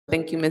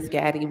Thank you, Ms.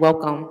 Gaddy.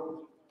 Welcome.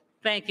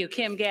 Thank you.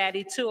 Kim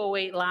Gaddy,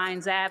 208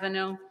 Lyons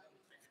Avenue.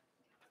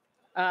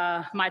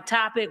 My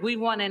topic, we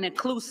want an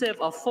inclusive,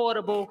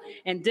 affordable,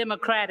 and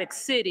democratic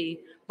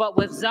city, but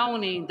with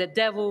zoning, the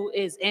devil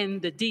is in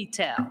the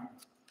detail.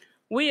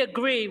 We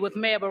agree with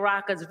Mayor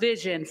Baraka's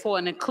vision for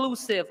an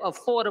inclusive,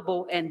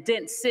 affordable, and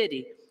dense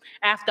city.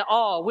 After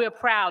all, we're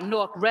proud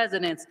Newark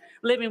residents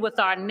living with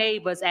our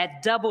neighbors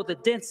at double the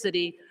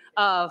density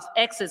of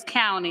Essex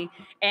County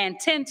and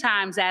 10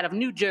 times that of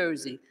New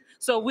Jersey.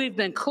 So we've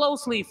been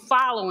closely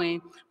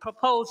following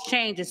proposed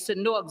changes to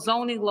Newark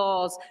zoning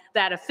laws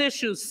that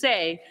officials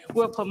say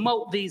will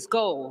promote these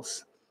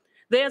goals.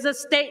 There's a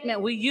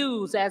statement we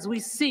use as we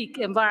seek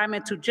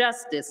environmental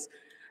justice.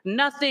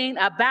 Nothing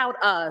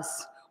about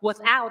us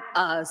without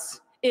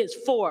us is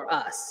for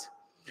us.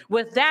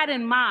 With that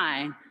in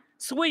mind,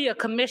 SWEA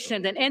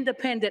commissioned an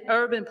independent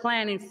urban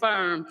planning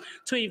firm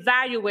to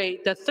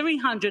evaluate the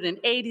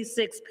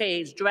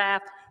 386-page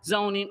draft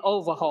zoning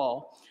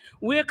overhaul.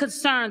 We're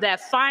concerned that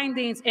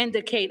findings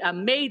indicate a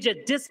major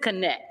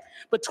disconnect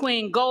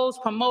between goals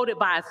promoted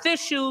by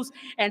officials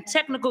and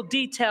technical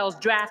details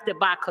drafted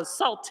by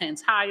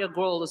consultants, Higher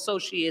Grohl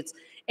Associates,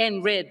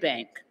 and Red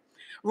Bank.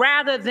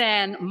 Rather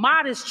than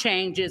modest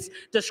changes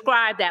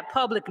described at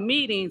public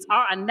meetings,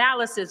 our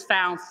analysis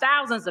found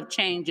thousands of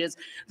changes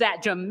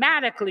that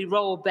dramatically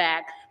roll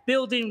back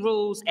building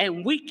rules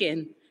and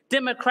weaken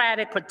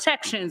democratic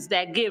protections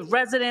that give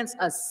residents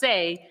a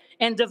say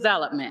in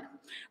development.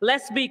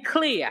 Let's be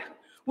clear.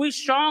 We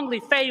strongly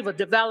favor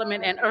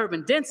development and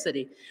urban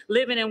density.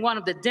 Living in one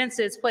of the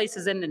densest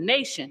places in the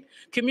nation,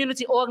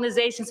 community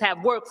organizations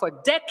have worked for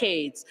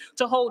decades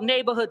to hold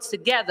neighborhoods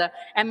together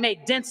and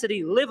make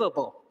density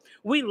livable.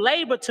 We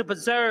labor to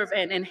preserve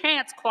and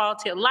enhance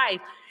quality of life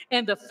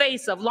in the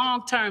face of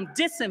long-term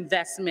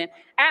disinvestment,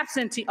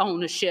 absentee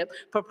ownership,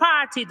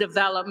 proprietary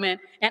development,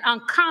 and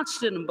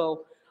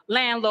unconscionable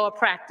landlord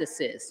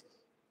practices.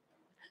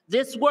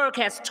 This work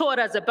has taught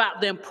us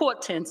about the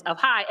importance of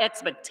high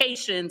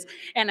expectations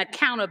and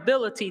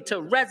accountability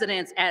to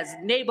residents as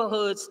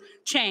neighborhoods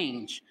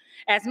change.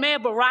 As Mayor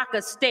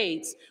Baraka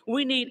states,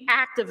 we need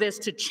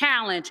activists to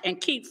challenge and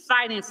keep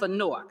fighting for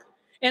Newark.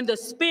 In the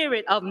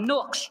spirit of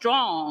Newark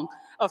Strong,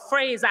 a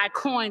phrase I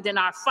coined in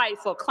our fight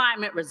for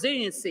climate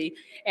resiliency,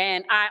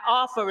 and I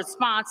offer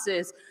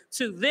responses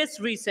to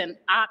this recent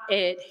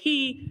op-ed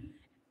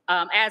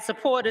as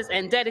supporters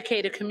and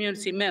dedicated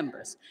community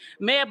members.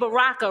 Mayor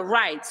Baraka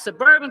writes,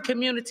 suburban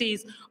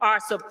communities are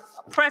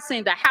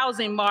suppressing the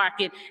housing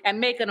market and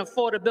making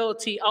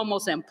affordability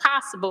almost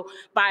impossible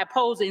by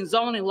opposing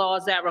zoning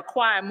laws that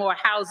require more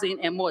housing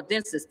and more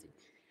density.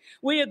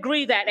 We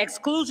agree that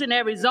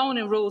exclusionary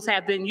zoning rules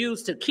have been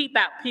used to keep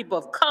out people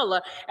of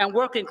color and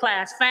working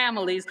class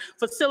families,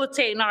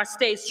 facilitating our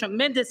state's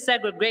tremendous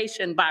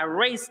segregation by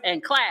race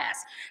and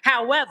class.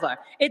 However,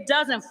 it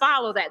doesn't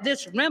follow that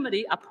this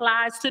remedy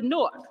applies to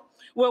Newark,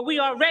 where we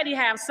already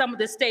have some of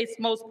the state's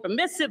most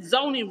permissive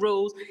zoning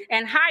rules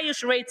and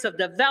highest rates of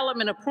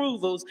development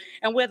approvals,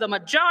 and where the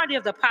majority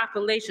of the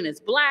population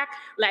is Black,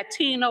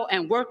 Latino,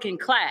 and working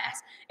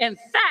class. In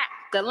fact,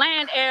 the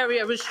land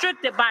area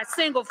restricted by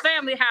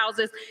single-family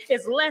houses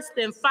is less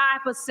than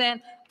 5%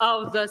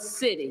 of the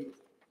city.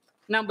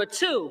 Number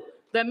two,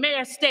 the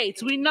mayor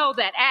states, we know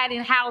that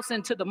adding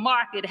housing to the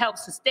market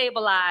helps to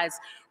stabilize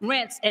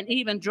rents and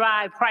even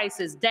drive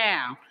prices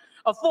down.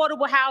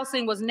 Affordable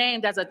housing was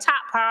named as a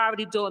top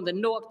priority during the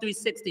Newark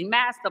 360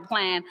 master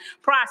plan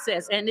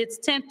process, and it's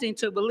tempting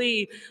to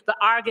believe the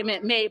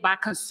argument made by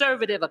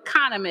conservative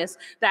economists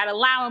that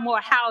allowing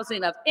more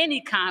housing of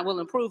any kind will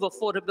improve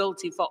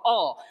affordability for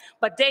all.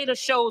 But data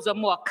shows a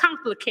more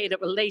complicated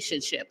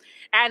relationship.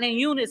 Adding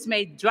units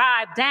may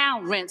drive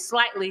down rent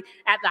slightly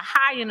at the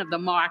high end of the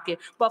market,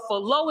 but for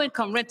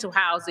low-income rental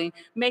housing,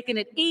 making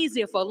it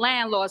easier for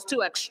landlords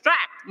to extract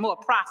more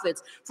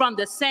profits from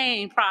the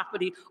same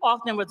property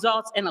often results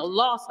in a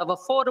loss of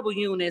affordable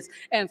units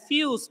and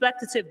fuels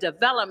speculative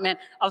development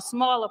of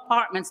small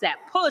apartments that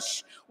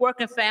push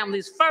working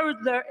families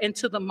further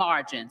into the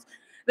margins.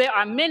 There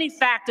are many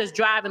factors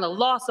driving the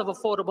loss of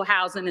affordable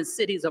housing in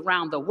cities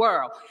around the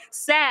world.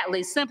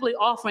 Sadly, simply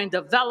offering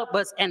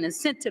developers an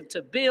incentive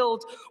to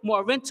build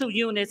more rental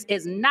units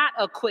is not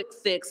a quick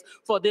fix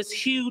for this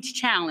huge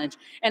challenge.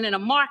 And in a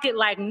market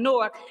like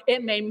Newark,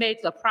 it may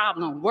make the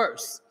problem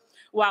worse.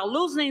 While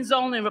loosening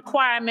zoning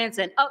requirements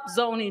and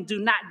upzoning do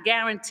not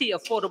guarantee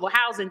affordable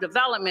housing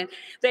development,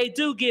 they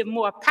do give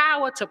more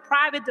power to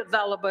private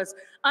developers,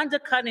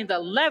 undercutting the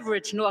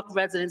leverage Newark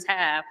residents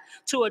have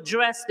to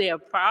address their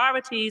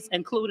priorities,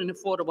 including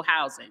affordable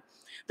housing.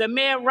 The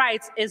mayor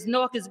writes,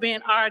 Newark is being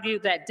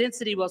argued that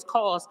density was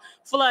caused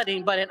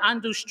flooding, but an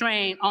undue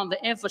strain on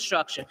the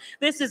infrastructure.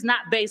 This is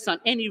not based on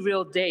any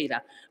real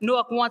data.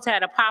 Newark once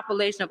had a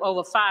population of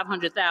over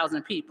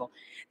 500,000 people.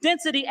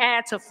 Density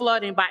adds to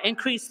flooding by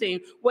increasing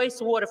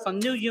wastewater from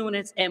new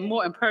units and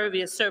more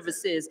impervious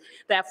surfaces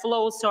that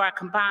flows to our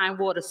combined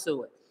water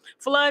sewer.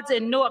 Floods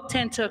in Newark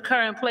tend to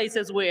occur in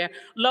places where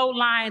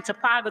low-lying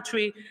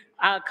topography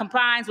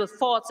combines with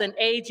faults in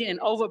aging and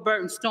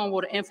overburdened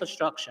stormwater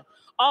infrastructure.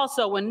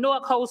 Also, when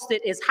Newark hosted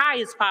its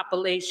highest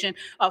population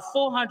of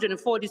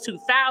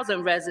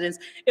 442,000 residents,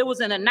 it was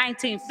in the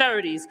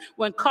 1930s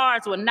when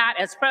cars were not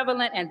as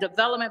prevalent and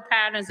development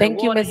patterns and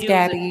Thank you, water Ms. usage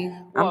Gaddy.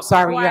 I'm were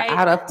sorry, you're quite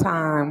out of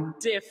time.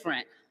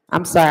 different.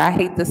 I'm sorry, I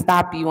hate to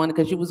stop you on it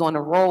because you was on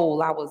a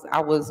roll. I was,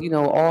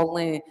 all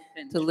in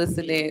to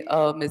listening,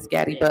 Ms.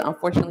 Gaddy, but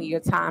unfortunately your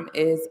time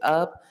is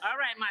up. All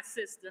right, my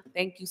sister.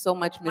 Thank you so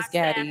much, Ms. My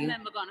staff Gaddy.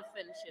 member gonna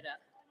finish it up.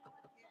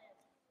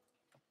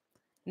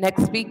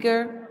 Next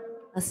speaker,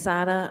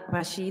 Asada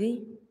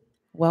Rashidi.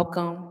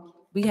 welcome.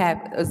 We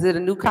have, is it a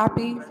new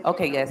copy?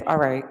 Okay, yes, all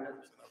right.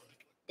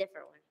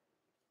 Different one.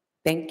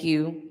 Thank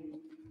you.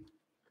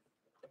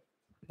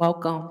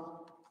 Welcome.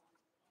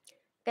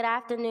 Good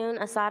afternoon,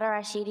 Asada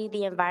Rashidi,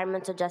 the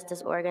environmental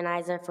justice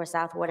organizer for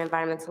South Ward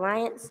Environment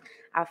Alliance.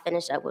 I'll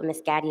finish up what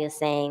Ms. Gaddy is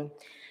saying.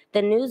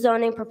 The new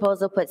zoning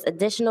proposal puts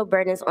additional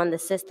burdens on the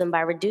system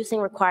by reducing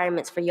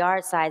requirements for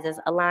yard sizes,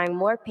 allowing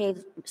more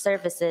paved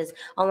surfaces,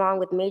 along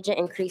with major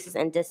increases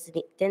in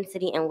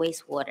density and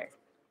wastewater.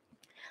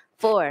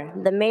 4,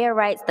 the mayor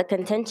writes the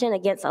contention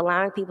against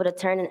allowing people to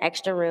turn an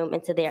extra room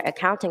into their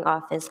accounting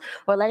office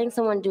or letting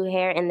someone do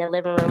hair in their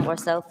living room or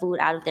sell food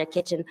out of their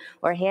kitchen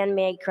or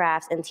handmade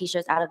crafts and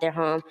t-shirts out of their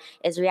home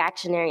is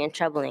reactionary and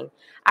troubling.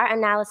 Our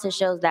analysis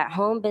shows that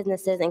home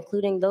businesses,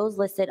 including those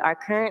listed, are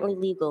currently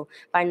legal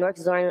by Newark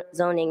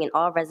zoning in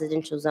all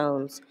residential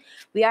zones.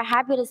 We are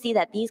happy to see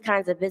that these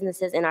kinds of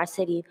businesses in our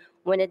city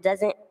when it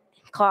doesn't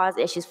cause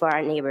issues for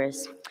our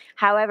neighbors.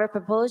 However,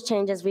 proposed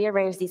changes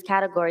rearrange these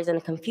categories in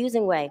a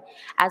confusing way,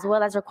 as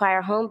well as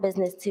require home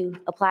business to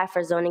apply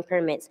for zoning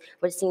permits,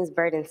 which seems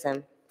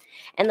burdensome.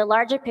 In the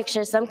larger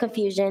picture, some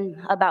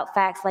confusion about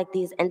facts like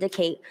these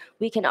indicate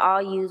we can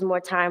all use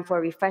more time for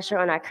a refresher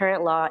on our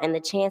current law and the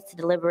chance to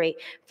deliberate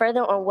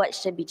further on what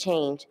should be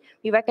changed.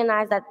 We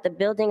recognize that the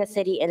building a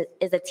city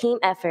is a team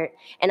effort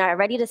and are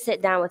ready to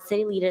sit down with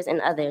city leaders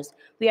and others.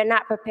 We are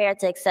not prepared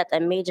to accept a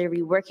major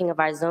reworking of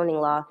our zoning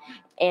law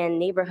and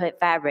neighborhood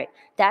fabric,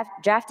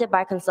 drafted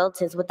by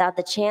consultants without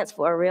the chance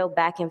for a real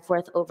back and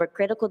forth over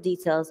critical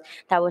details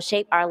that will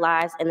shape our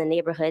lives and the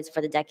neighborhoods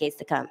for the decades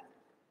to come.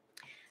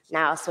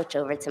 Now I'll switch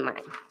over to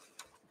mine.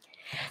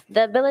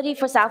 The ability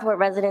for South Ward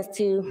residents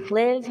to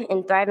live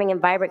in thriving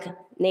and vibrant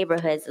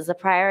neighborhoods is a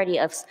priority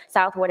of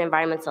South Ward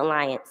Environmental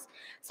Alliance.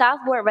 South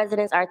Ward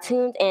residents are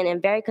tuned in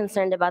and very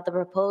concerned about the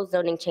proposed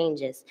zoning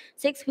changes.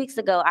 6 weeks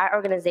ago, our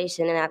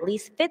organization and at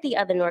least 50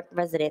 other Newark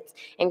residents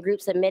and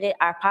groups submitted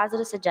our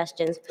positive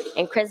suggestions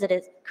and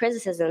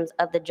criticisms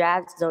of the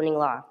draft zoning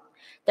law.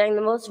 During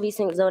the most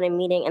recent zoning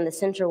meeting in the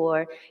Central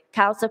Ward,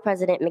 Council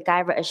President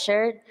McIver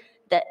assured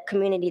the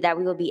community that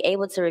we will be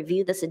able to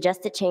review the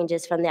suggested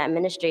changes from the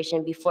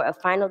administration before a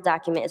final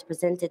document is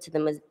presented to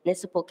the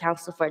Municipal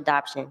Council for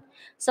adoption.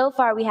 So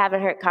far, we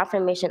haven't heard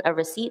confirmation of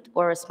receipt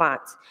or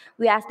response.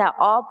 We ask that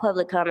all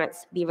public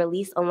comments be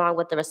released along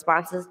with the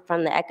responses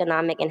from the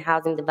Economic and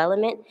Housing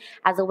Development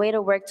as a way to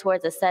work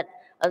towards a set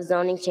of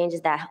zoning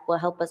changes that will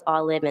help us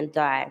all live and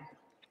thrive.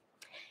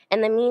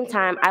 In the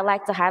meantime, I'd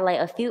like to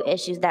highlight a few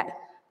issues that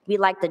we'd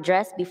like to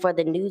address before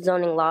the new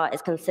zoning law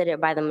is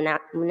considered by the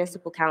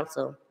Municipal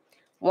Council.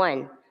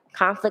 1,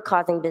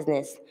 conflict-causing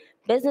businesses.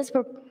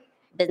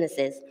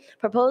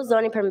 Proposed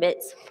zoning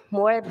permits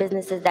more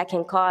businesses that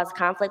can cause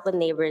conflict with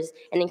neighbors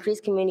and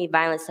increase community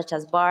violence, such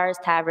as bars,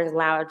 taverns,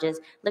 lounges,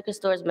 liquor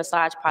stores,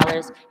 massage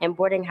parlors, and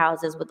boarding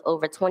houses with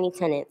over 20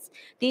 tenants.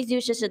 These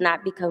uses should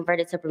not be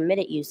converted to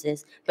permitted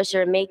uses, but should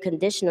remain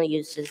conditional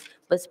uses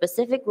with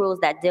specific rules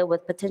that deal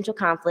with potential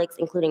conflicts,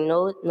 including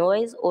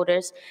noise,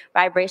 odors,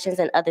 vibrations,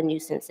 and other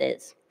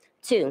nuisances.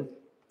 2,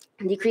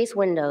 decrease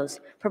windows.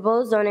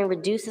 Proposed zoning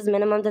reduces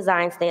minimum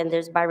design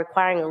standards by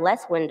requiring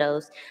less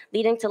windows,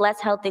 leading to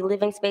less healthy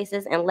living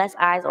spaces and less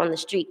eyes on the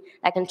street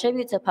that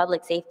contribute to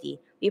public safety.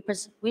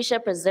 We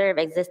should preserve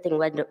existing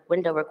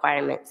window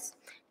requirements.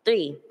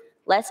 3,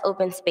 less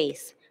open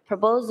space.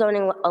 Proposed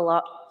zoning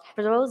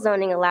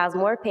allows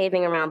more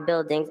paving around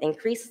buildings,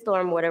 increased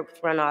stormwater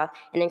runoff,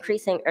 and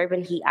increasing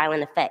urban heat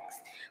island effects.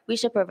 We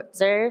should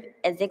preserve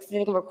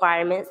existing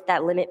requirements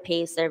that limit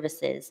paved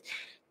surfaces.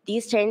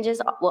 These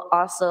changes will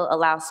also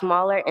allow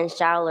smaller and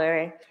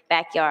shallower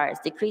backyards,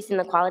 decreasing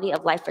the quality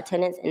of life for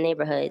tenants and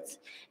neighborhoods.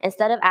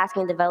 Instead of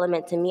asking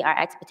development to meet our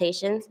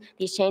expectations,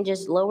 these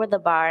changes lower the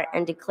bar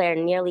and declare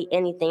nearly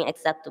anything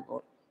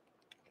acceptable.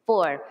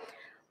 4,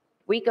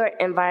 weaker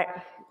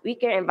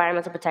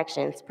environmental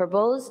protections.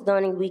 Proposed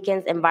zoning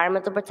weakens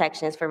environmental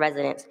protections for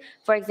residents.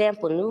 For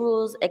example, new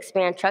rules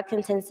expand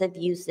truck-intensive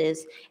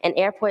uses and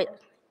airport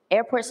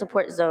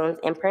support zones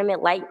and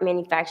permit light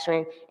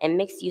manufacturing and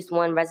mixed-use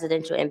 1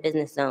 residential and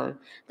business zone.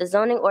 The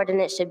zoning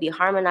ordinance should be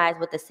harmonized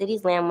with the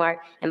city's landmark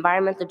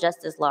environmental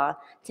justice law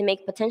to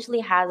make potentially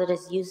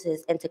hazardous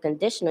uses into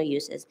conditional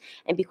uses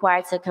and be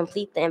required to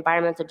complete the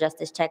environmental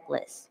justice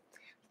checklist.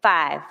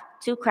 5,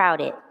 too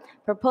crowded.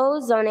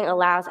 Proposed zoning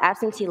allows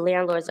absentee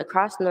landlords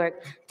across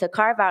Newark to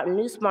carve out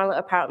new smaller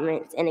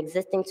apartments in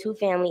existing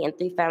 2-family and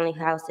 3-family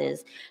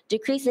houses,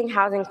 decreasing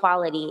housing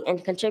quality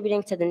and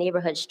contributing to the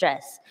neighborhood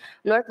stress.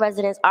 Newark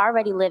residents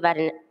already live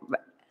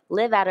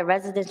live at a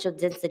residential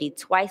density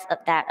twice of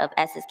that of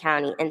Essex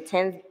County and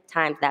 10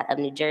 times that of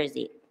New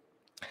Jersey.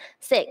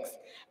 6,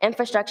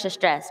 infrastructure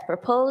stress.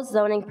 Proposed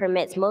zoning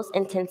permits most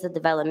intensive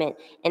development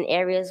in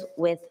areas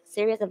with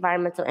serious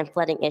environmental and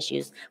flooding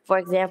issues. For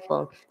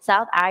example,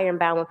 South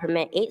Ironbound will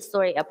permit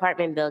 8-story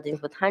apartment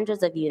buildings with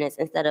hundreds of units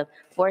instead of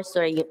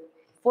 4-story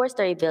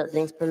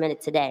buildings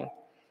permitted today.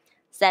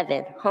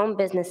 7, home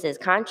businesses.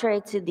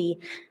 Contrary to the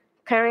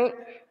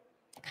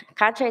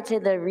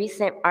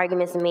recent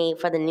arguments made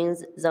for the new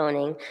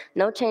zoning,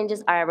 no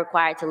changes are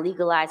required to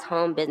legalize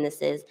home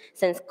businesses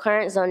since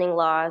current zoning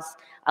laws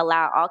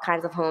allow all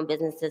kinds of home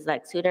businesses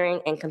like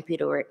tutoring and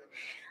computer work.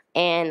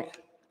 And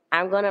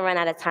I'm going to run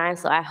out of time,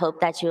 so I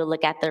hope that you'll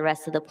look at the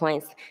rest of the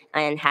points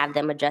and have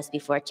them addressed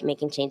before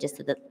making changes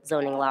to the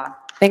zoning law.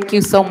 Thank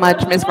you so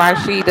much, Ms.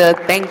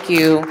 Rashida. Thank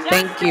you.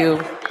 Thank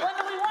you.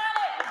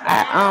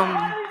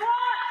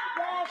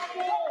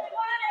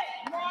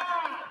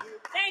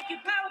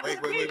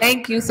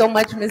 Thank you so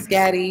much, Ms.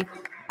 Gaddy.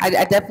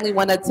 I definitely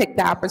want to take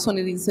the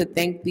opportunity to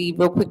thank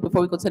real quick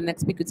before we go to the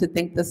next speaker, to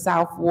thank the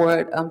South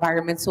Ward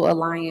Environmental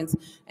Alliance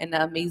and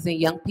the amazing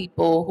young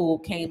people who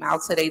came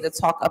out today to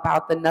talk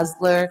about the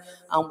Nuzzler,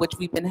 which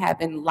we've been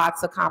having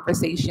lots of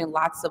conversation,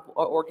 lots of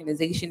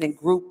organization and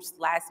groups.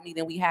 Last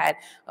meeting we had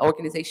an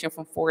organization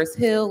from Forest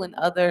Hill and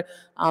other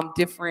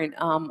different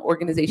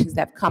organizations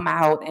that have come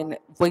out and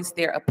voiced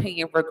their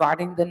opinion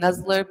regarding the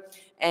Nuzzler.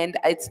 And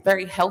it's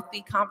very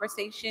healthy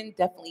conversation,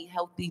 definitely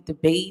healthy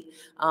debate.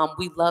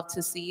 We love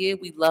to see it.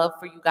 We love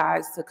for you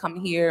guys to come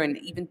here, and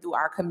even through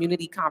our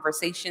community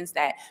conversations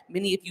that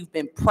many of you have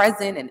been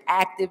present and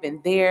active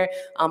and there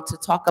to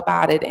talk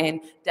about it. And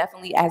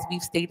definitely, as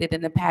we've stated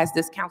in the past,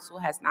 this council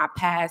has not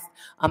passed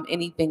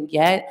anything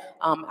yet.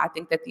 I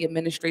think that the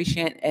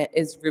administration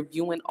is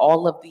reviewing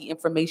all of the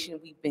information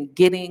we've been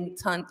getting,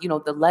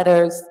 the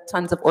letters,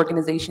 tons of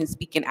organizations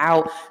speaking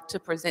out to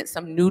present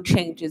some new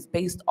changes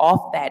based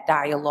off that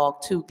dialogue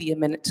to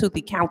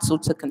the council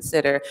to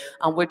consider.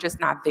 We're just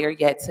not there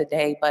yet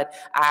today, but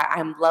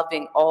I'm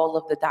loving all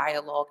of the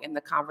dialogue and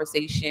the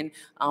conversation,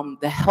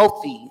 the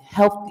healthy,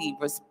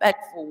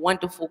 respectful,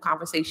 wonderful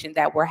conversation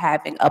that we're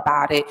having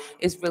about it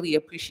is really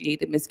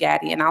appreciated, Ms.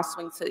 Gaddy. And I'll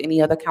swing to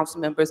any other council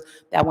members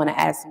that want to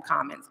add some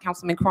comments.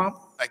 Councilman Crump?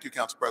 Thank you,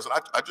 Council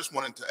President. I just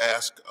wanted to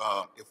ask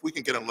if we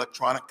can get an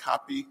electronic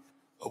copy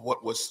of what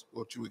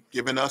you were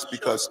giving us,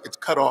 because it's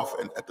cut off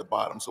at the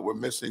bottom, so we're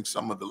missing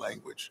some of the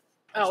language.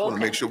 I just want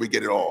to make sure we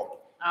get it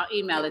all. I'll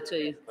email it to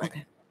you.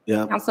 Okay.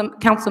 Yeah.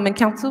 Councilman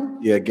Council?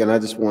 Yeah, again, I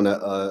just want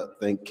to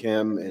thank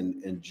Kim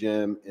and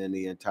Jim and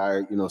the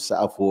entire,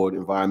 South Ward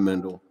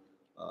Environmental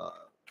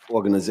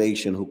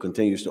organization who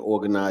continues to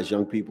organize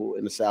young people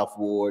in the South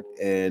Ward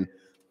and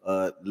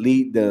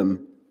lead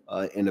them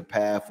in the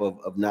path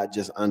of not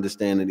just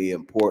understanding the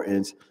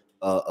importance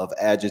of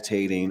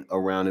agitating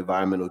around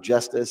environmental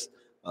justice,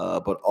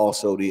 but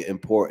also the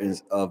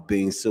importance of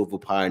being civil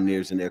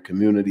pioneers in their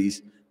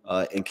communities.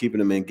 And keeping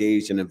them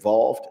engaged and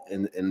involved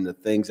in the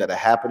things that are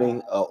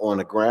happening on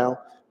the ground,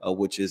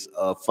 which is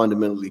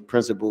fundamentally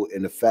principled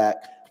in the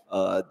fact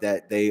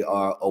that they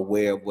are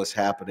aware of what's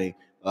happening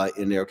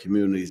in their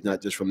communities,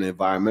 not just from the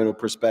environmental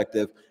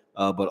perspective,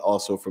 but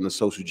also from the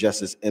social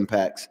justice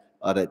impacts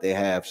that they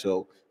have.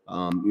 So,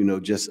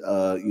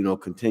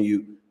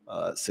 continued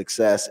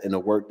success in the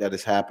work that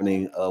is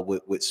happening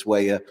with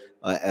SWEA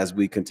as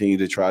we continue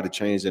to try to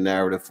change the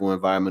narrative for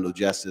environmental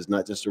justice,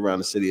 not just around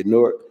the city of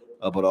Newark,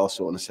 but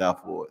also on the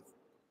South Ward.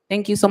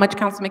 Thank you so much,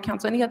 Councilman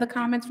Council. Any other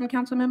comments from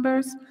council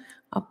members?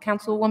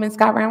 Councilwoman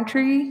Scott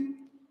Roundtree?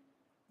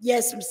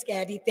 Yes, Ms.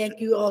 Gaddy, thank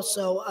you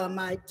also.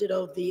 I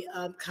ditto the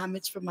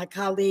comments from my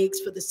colleagues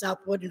for the South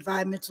Ward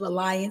Environmental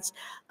Alliance.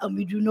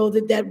 We do know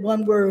that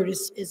one word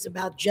is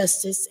about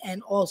justice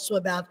and also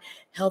about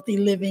healthy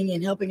living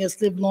and helping us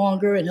live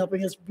longer and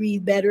helping us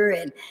breathe better,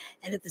 and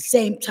at the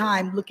same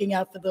time looking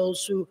out for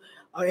those who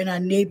are in our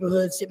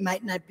neighborhoods that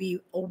might not be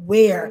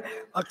aware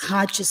or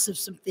conscious of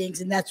some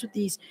things. And that's what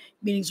these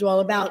meetings are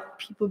all about,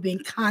 people being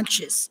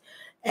conscious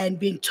and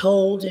being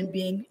told and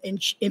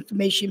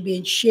information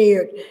being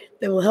shared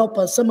that will help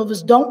us. Some of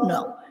us don't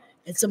know,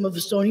 and some of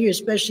us don't hear,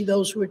 especially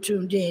those who are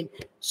tuned in.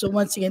 So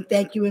once again,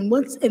 thank you.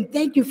 And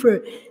thank you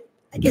for,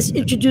 I guess,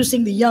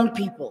 introducing the young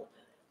people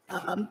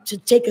to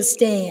take a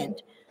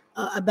stand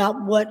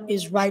about what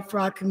is right for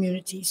our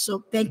community.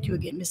 So thank you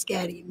again, Ms.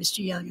 Gaddy,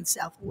 Mr. Young, and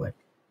South Ward.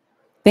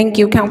 Thank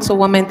you,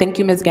 Councilwoman. Thank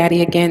you, Ms.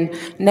 Gaddy. Again,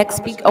 next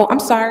speaker. Oh, I'm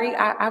sorry.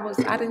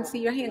 I didn't see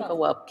your hand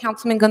go up.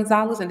 Councilman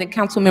Gonzalez and then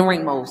Councilman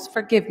Ramos.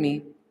 Forgive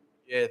me.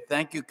 Yeah,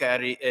 thank you,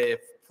 Carrie,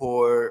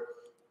 for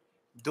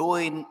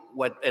doing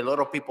what a lot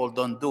of people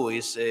don't do,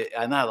 is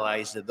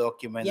analyze the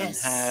document and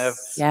have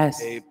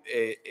a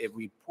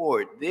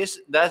report.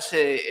 That's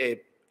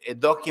a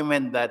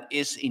document that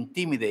is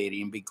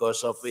intimidating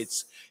because of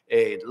its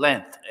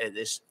length.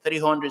 It's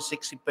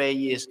 360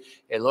 pages.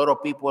 A lot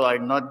of people are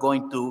not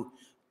going to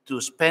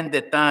spend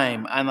the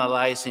time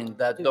analyzing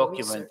that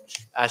document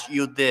as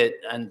you did,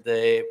 and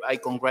I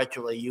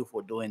congratulate you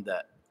for doing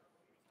that.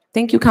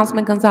 Thank you,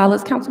 Councilman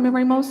Gonzalez. Councilman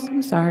Ramos,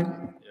 I'm sorry.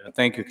 Yeah.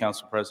 Thank you,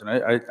 Council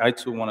President. I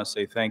too want to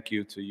say thank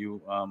you to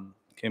you,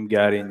 Kim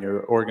Gaddy, and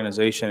your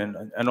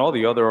organization, and all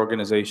the other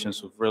organizations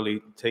who've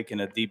really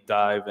taken a deep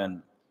dive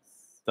and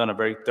done a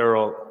very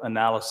thorough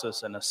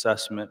analysis and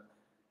assessment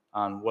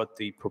on what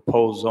the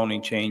proposed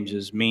zoning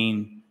changes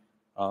mean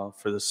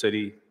for the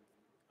city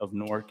of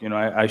Newark. You know,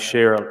 I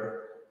share a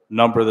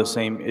number of the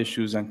same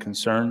issues and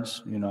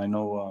concerns. You know, I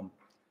know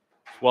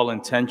it's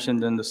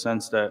well-intentioned in the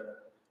sense that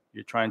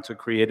you're trying to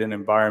create an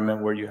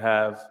environment where you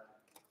have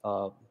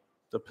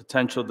the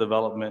potential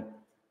development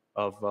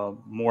of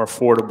more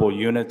affordable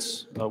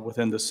units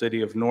within the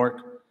city of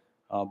Newark,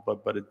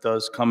 but it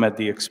does come at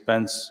the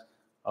expense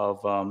of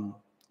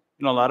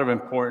you know, a lot of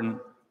important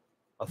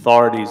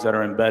authorities that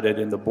are embedded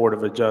in the Board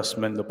of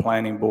Adjustment, the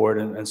Planning Board,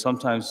 and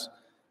sometimes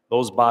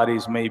those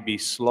bodies may be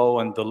slow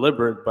and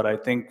deliberate, but I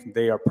think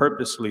they are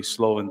purposely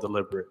slow and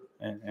deliberate.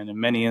 And in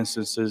many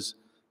instances,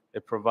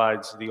 it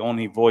provides the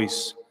only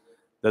voice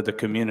that the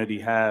community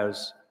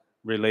has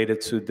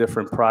related to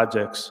different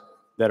projects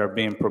that are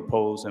being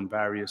proposed in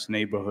various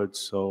neighborhoods.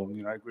 So,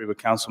 you know, I agree with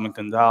Councilman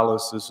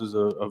Gonzalez. This is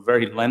a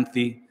very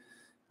lengthy,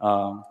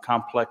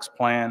 complex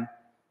plan.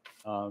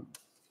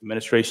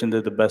 Administration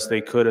did the best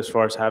they could as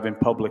far as having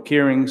public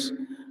hearings,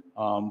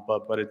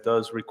 but it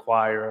does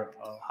require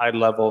a high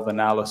level of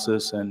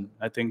analysis. And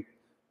I think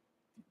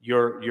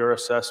your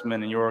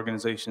assessment and your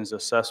organization's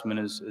assessment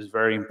is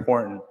very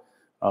important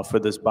for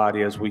this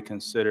body as we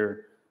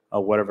consider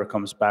whatever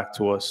comes back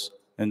to us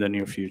in the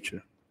near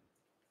future.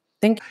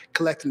 Thank you.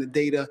 Collecting the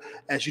data.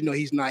 As you know,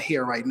 he's not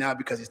here right now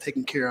because he's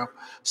taking care of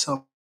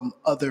some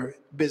other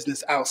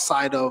business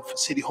outside of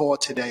City Hall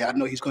today. I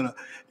know he's going to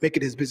make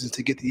it his business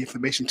to get the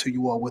information to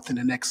you all within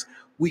the next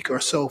week or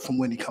so from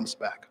when he comes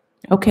back.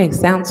 Okay,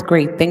 sounds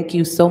great. Thank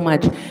you so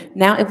much.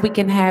 Now, if we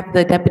can have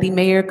the deputy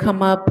mayor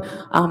come up,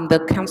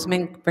 the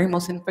Councilman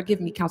Ramos, and forgive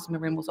me, Councilman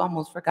Ramos,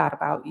 almost forgot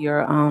about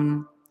your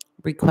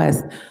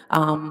request.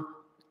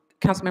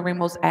 Councilman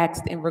Ramos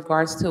asked in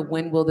regards to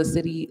when will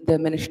the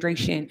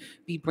administration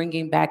be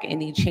bringing back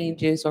any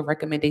changes or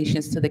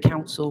recommendations to the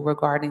council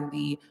regarding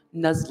the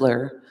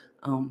Nuzzler.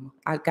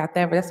 I got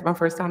that, but that's my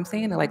first time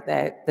saying it like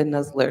that, the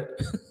Nuzzler.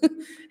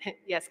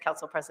 Yes,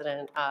 Council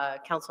President,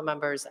 Council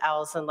members,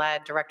 Allison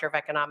Ladd, Director of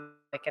Economic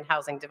and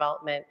Housing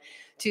Development.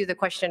 To the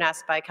question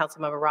asked by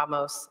Councilmember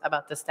Ramos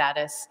about the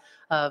status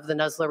of the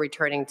Nuzzler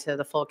returning to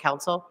the full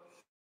council.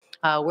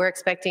 We're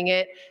expecting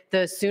it.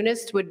 The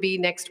soonest would be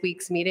next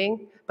week's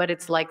meeting, but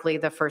it's likely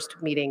the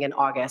first meeting in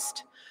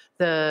August.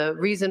 The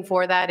reason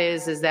for that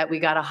is that we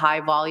got a high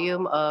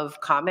volume of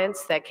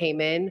comments that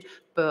came in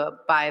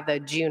by the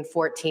June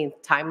 14th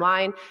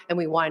timeline, and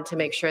we wanted to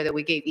make sure that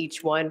we gave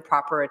each one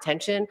proper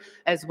attention,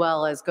 as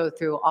well as go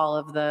through all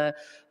of the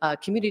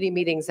community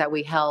meetings that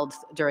we held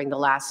during the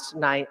last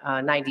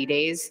 90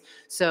 days.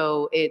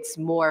 So it's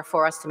more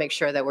for us to make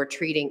sure that we're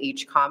treating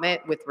each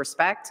comment with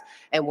respect,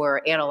 and we're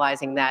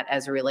analyzing that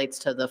as it relates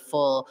to the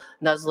full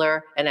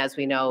Nuzzler. And as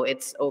we know,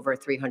 it's over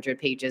 300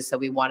 pages, so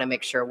we want to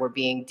make sure we're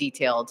being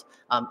detailed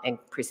and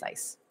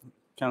precise.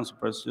 Council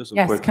President, just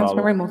a quick follow-up.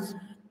 Councilman Ramos.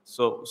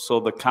 So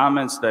the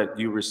comments that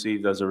you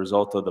received as a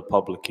result of the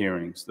public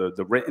hearings,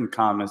 the written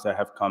comments that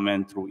have come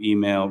in through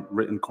email,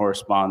 written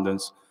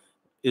correspondence,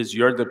 is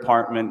your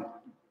department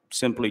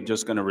simply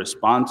just going to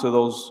respond to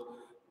those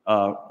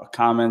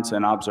comments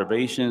and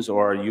observations,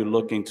 or are you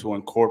looking to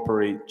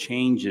incorporate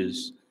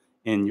changes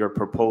in your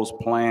proposed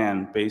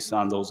plan based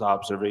on those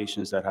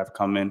observations that have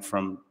come in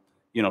from,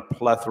 you know,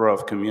 plethora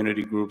of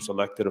community groups,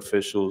 elected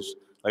officials?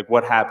 Like,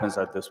 what happens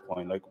at this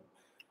point? Like,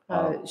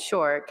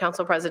 Sure.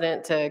 Council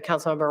President, to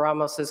Councilmember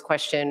Ramos's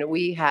question,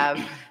 we have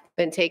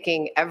been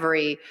taking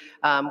every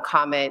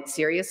comment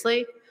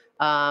seriously,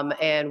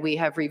 and we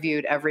have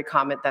reviewed every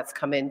comment that's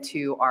come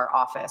into our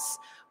office.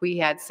 We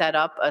had set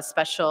up a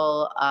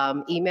special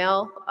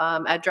email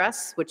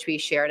address, which we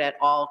shared at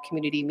all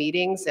community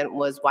meetings and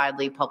was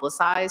widely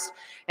publicized.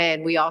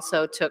 And we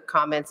also took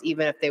comments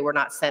even if they were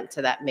not sent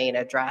to that main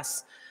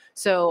address.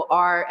 So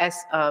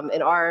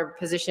in our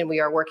position, we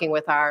are working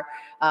with our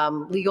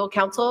legal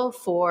counsel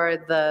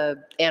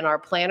and our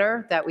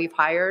planner that we've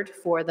hired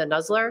for the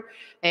Nuzzler,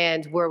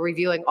 and we're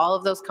reviewing all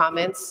of those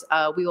comments.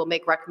 We will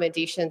make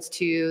recommendations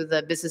to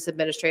the business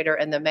administrator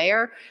and the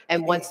mayor,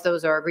 and once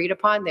those are agreed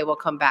upon, they will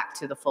come back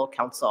to the full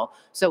council.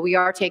 So we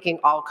are taking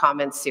all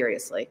comments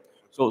seriously.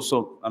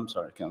 So I'm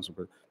sorry, Council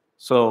President.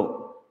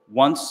 So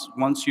once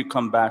you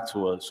come back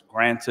to us,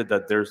 granted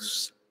that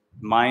there's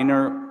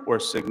minor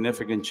or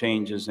significant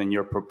changes in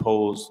your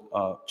proposed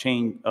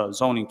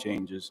zoning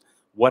changes,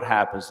 what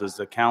happens? Does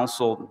the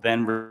council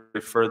then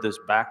refer this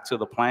back to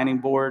the planning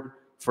board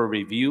for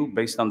review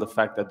based on the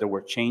fact that there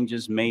were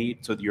changes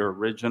made to your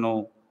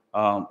original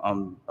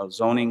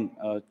zoning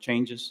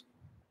changes?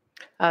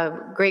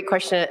 Great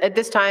question. At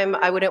this time,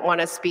 I wouldn't want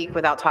to speak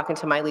without talking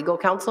to my legal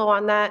counsel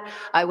on that.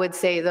 I would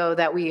say, though,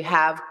 that we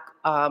have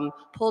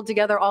pulled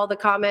together all the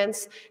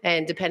comments,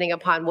 and depending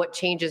upon what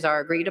changes are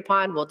agreed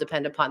upon will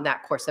depend upon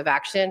that course of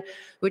action,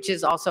 which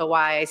is also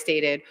why I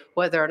stated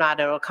whether or not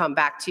it'll come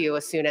back to you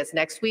as soon as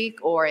next week,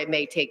 or it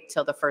may take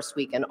till the first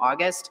week in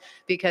August,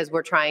 because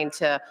we're trying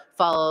to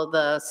follow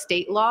the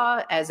state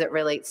law as it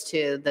relates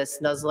to this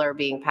nuzzler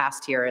being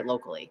passed here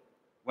locally.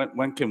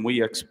 When can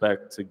we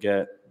expect to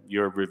get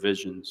your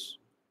revisions?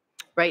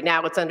 Right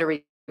now, it's under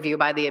review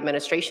by the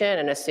administration,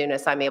 and as soon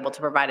as I'm able to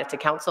provide it to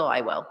council,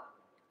 I will.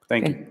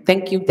 Thank you.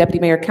 Thank you, Deputy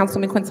Mayor.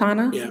 Councilman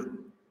Quintana? Yeah,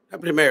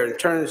 Deputy Mayor, in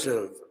terms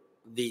of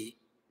the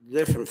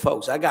different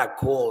folks, I got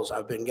calls,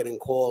 I've been getting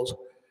calls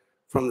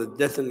from the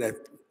different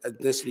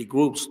ethnicity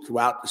groups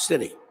throughout the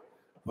city,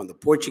 from the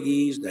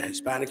Portuguese, the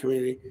Hispanic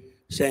community,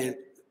 saying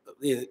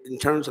in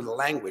terms of the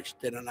language,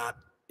 that are not,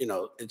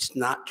 it's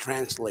not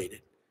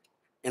translated.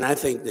 And I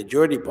think that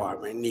your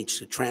department needs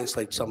to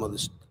translate some of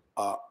this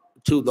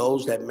to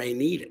those that may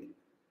need it.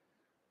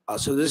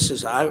 So this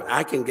is,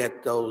 I can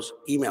get those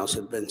emails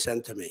that have been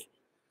sent to me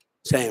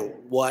saying,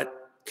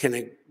 what can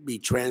it be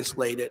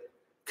translated?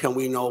 Can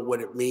we know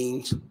what it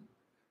means?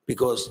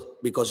 Because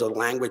of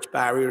language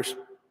barriers.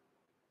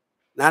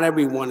 Not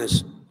everyone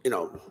is,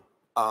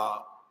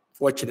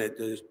 fortunate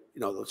to,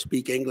 to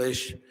speak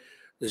English.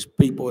 There's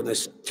people in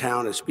this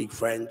town that speak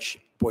French,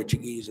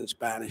 Portuguese, and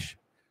Spanish.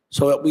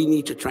 So we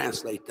need to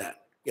translate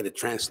that, get it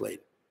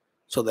translated,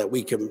 so that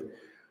we can,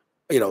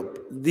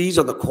 these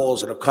are the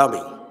calls that are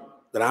coming,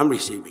 that I'm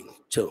receiving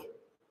too,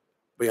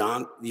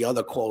 beyond the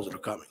other calls that are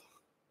coming.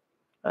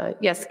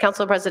 Yes,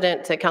 Council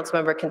President, to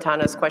Councilmember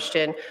Quintana's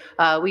question,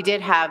 we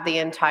did have the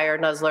entire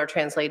nuzzler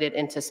translated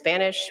into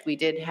Spanish. We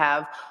did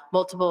have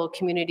multiple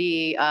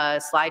community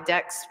slide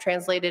decks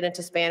translated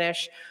into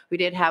Spanish. We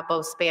did have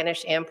both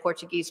Spanish and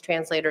Portuguese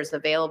translators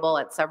available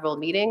at several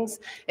meetings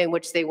in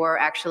which they were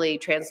actually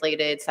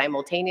translated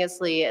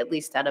simultaneously, at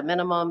least at a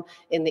minimum,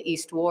 in the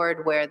East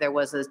Ward where there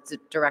was a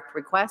direct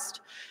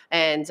request.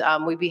 And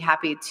we'd be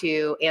happy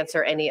to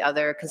answer any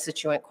other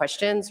constituent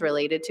questions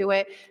related to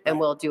it, and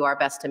we'll do our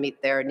best to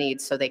meet their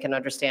needs so they can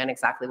understand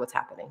exactly what's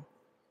happening.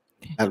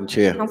 Madam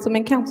Chair.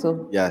 Councilman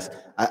Council. Yes,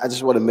 I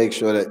just want to make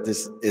sure that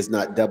this is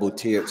not double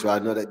tiered. So I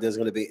know that there's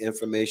going to be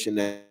information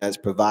that's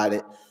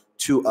provided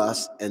to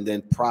us, and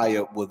then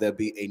prior, will there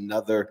be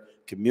another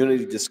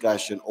community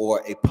discussion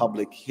or a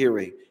public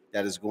hearing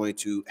that is going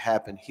to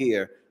happen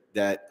here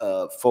that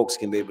folks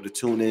can be able to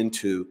tune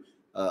into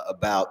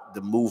about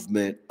the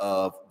movement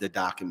of the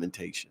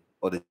documentation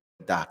or the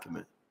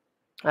document?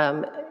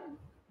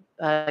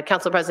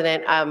 Council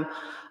President,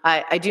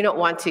 I do not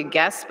want to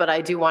guess, but I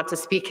do want to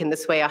speak in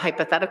this way, a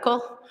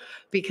hypothetical,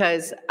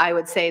 because I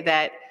would say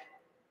that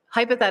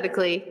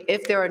hypothetically,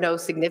 if there are no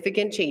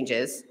significant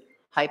changes,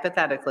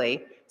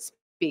 hypothetically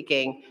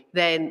speaking,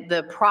 then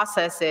the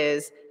process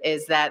is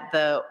that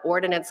the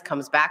ordinance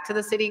comes back to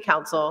the City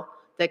Council,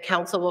 the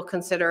council will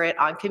consider it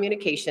on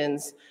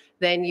communications,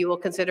 then you will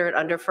consider it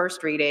under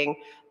first reading,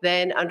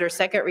 then under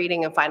second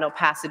reading and final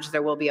passage,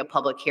 there will be a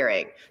public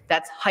hearing.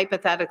 That's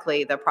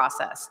hypothetically the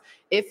process.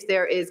 If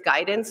there is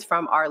guidance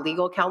from our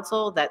legal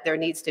counsel that there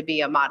needs to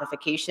be a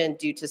modification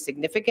due to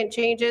significant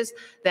changes,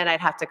 then I'd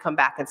have to come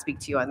back and speak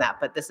to you on that,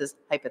 but this is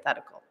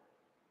hypothetical.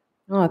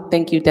 Oh,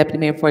 thank you, Deputy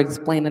Mayor, for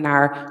explaining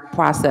our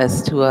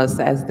process to us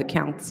as the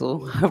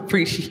council.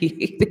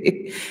 Appreciate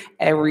it.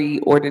 Every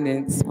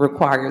ordinance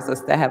requires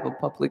us to have a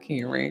public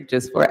hearing,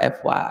 just for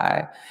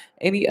FYI.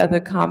 Any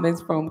other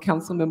comments from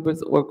council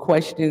members or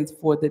questions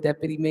for the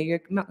Deputy Mayor?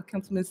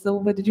 Councilman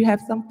Silva, did you have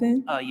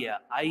something? Yeah,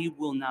 I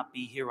will not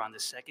be here on the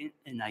 2nd,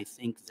 and I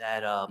think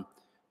that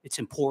it's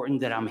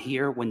important that I'm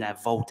here when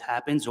that vote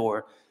happens,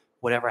 or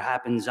whatever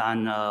happens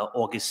on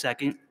August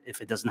 2nd, if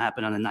it doesn't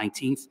happen on the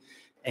 19th.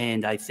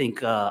 And I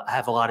think I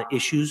have a lot of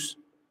issues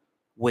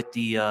with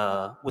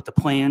the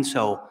plan,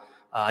 so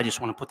I just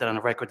want to put that on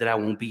the record that I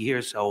won't be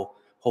here. So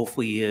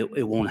hopefully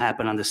it won't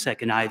happen on the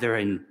 2nd either,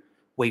 and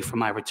wait for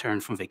my return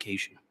from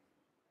vacation.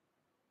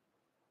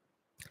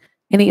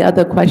 Any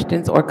other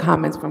questions or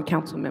comments from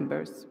council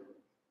members?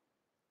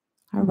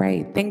 All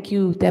right, thank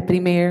you,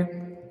 Deputy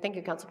Mayor. Thank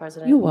you, Council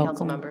President. You're welcome.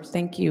 Council members.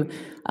 Thank you.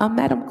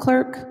 Madam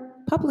Clerk,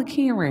 public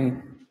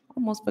hearing.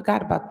 Almost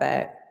forgot about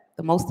that.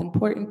 The most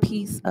important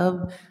piece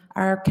of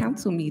our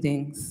council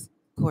meetings.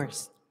 Of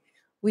course.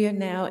 We are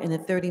now in the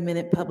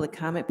 30-minute public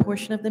comment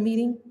portion of the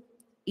meeting.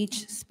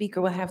 Each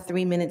speaker will have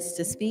 3 minutes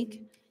to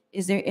speak.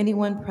 Is there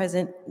anyone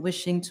present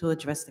wishing to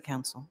address the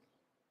council?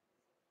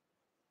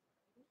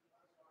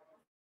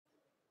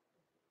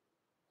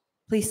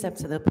 Please step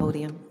to the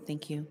podium.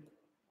 Thank you.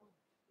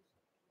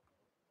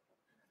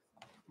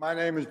 My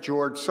name is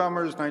George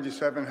Summers,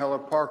 97 Heller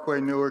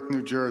Parkway, Newark,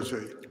 New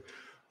Jersey.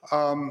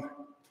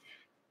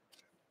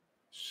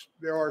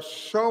 There are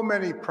so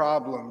many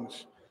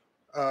problems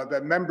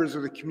that members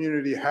of the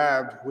community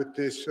have with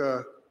this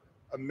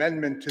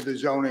amendment to the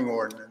zoning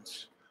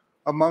ordinance.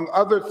 Among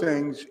other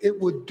things, it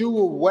would do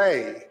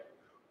away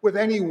with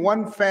any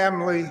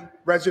one-family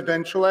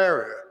residential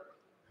area.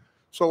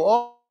 So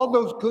all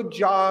those good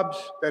jobs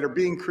that are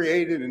being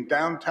created in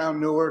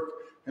downtown Newark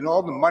and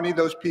all the money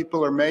those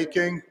people are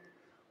making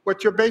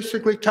what you're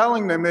basically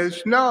telling them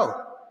is,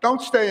 no,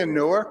 don't stay in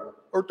Newark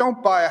or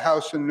don't buy a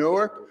house in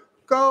Newark.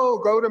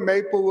 Go to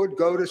Maplewood,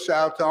 go to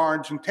South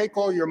Orange, and take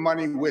all your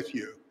money with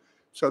you.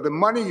 So the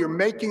money you're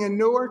making in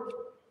Newark,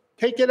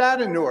 take it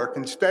out of Newark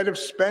instead of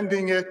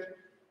spending it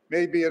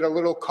maybe at a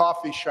little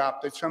coffee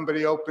shop that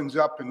somebody opens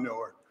up in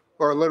Newark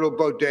or a little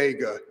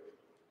bodega.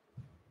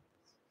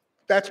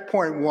 That's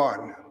point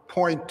one.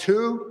 Point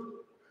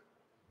two,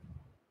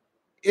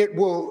 it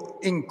will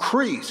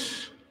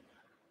increase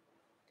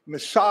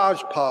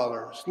massage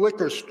parlors,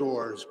 liquor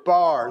stores,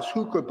 bars,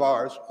 hookah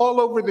bars all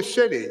over the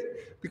city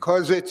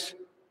because it's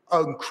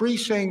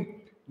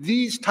increasing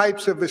these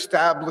types of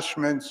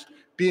establishments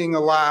being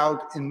allowed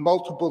in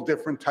multiple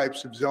different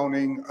types of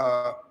zoning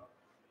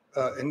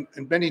in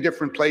many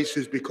different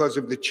places because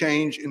of the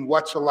change in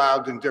what's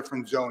allowed in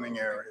different zoning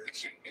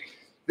areas.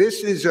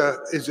 This is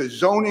a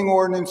zoning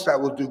ordinance that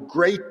will do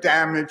great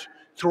damage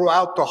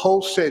throughout the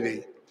whole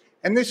city.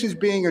 And this is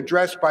being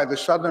addressed by the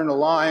Southern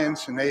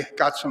Alliance, and they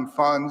got some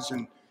funds,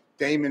 and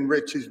Damon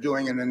Rich is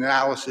doing an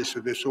analysis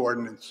of this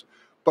ordinance.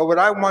 But what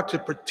I want to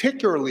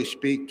particularly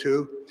speak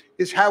to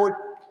is how it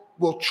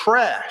will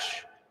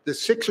trash the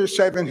 6 or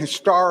 7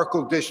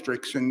 historical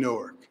districts in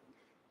Newark.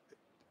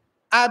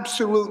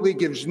 Absolutely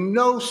gives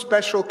no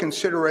special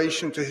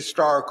consideration to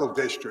historical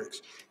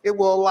districts. It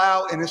will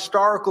allow in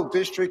historical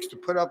districts to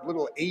put up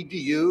little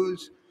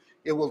ADUs.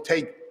 It will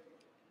take,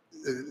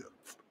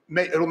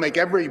 it'll make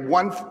every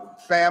one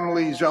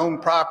family zone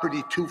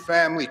property 2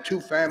 family, 2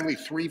 family,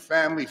 3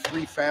 family,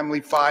 3 family,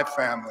 5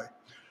 family.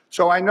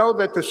 So I know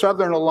that the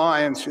Southern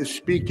Alliance is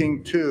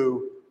speaking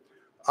to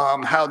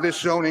how this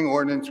zoning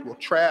ordinance will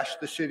trash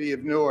the city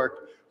of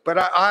Newark. But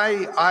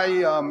I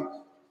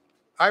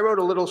wrote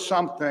a little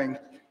something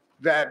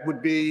that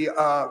would be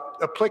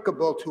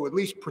applicable to at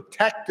least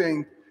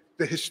protecting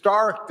the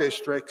historic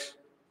districts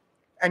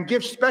and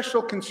give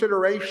special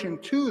consideration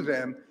to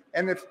them.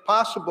 And if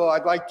possible,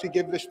 I'd like to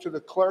give this to the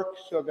clerk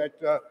so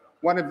that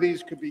one of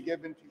these could be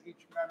given to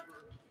each member.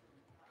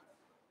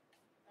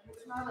 And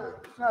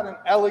it's not an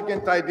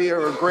elegant idea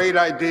or a great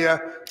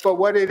idea, but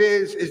what it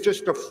is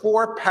just a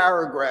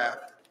 4-paragraph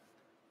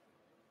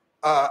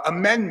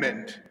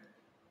amendment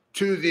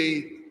to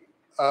the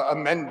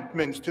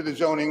amendments to the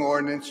zoning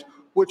ordinance,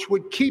 which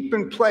would keep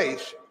in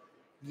place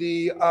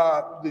the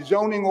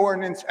zoning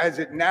ordinance as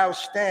it now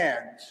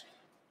stands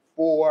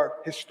for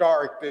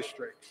historic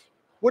districts.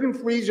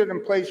 Wouldn't freeze it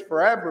in place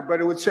forever, but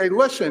it would say,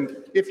 listen,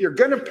 if you're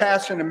going to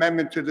pass an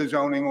amendment to the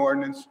zoning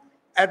ordinance,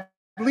 at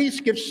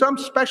least give some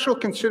special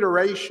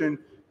consideration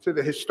to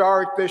the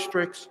historic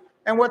districts.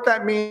 And what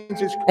that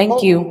means is—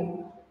 Thank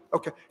you.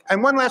 Okay.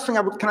 And one last thing,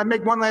 can I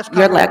make one last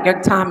comment? Your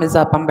time is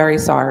up. I'm very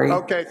sorry.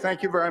 Okay,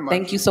 thank you very much.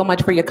 Thank you so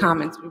much for your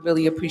comments. We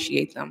really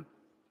appreciate them.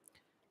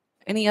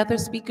 Any other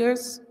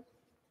speakers?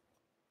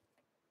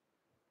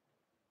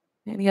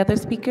 Any other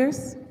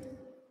speakers?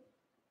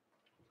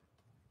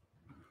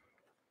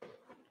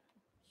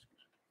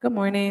 Good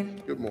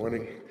morning. Good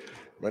morning.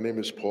 My name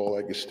is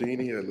Paul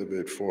Agostini. I live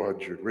at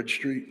 400 Ridge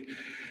Street.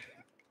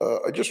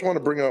 I just want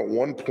to bring out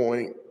one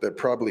point that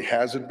probably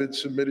hasn't been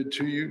submitted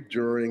to you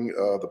during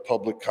the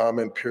public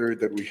comment period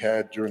that we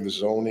had during the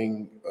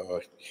zoning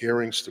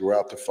hearings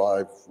throughout the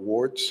 5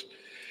 wards.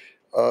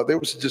 There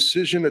was a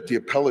decision at the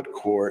appellate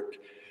court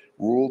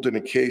ruled in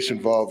a case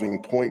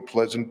involving Point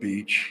Pleasant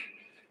Beach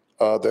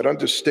that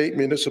under state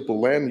municipal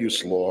land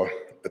use law,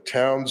 a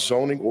town's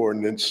zoning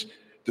ordinance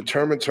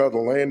determines how the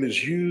land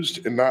is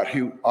used and not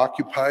who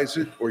occupies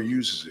it or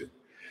uses it.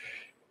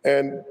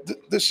 And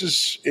this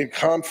is in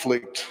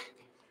conflict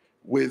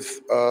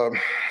with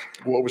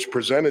what was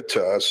presented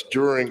to us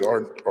during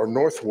our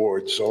North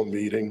Ward zone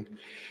meeting,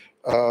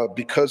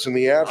 because in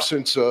the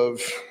absence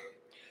of,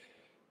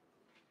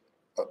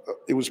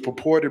 it was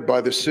purported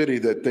by the city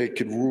that they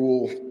could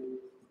rule,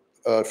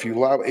 if you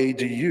allow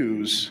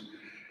ADUs,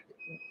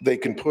 they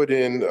can put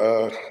in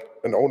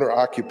an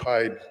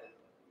owner-occupied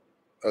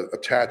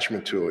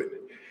attachment to it.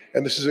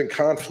 And this is in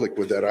conflict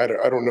with that.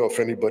 I don't know if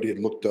anybody had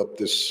looked up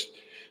this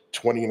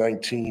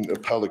 2019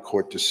 appellate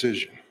court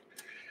decision.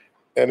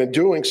 And in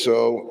doing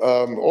so,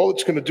 all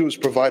it's going to do is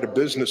provide a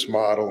business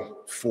model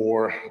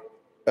for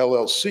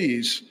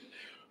LLCs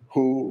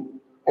who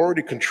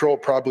already control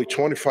probably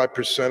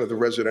 25% of the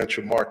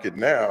residential market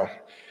now.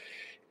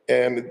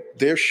 And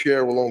their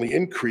share will only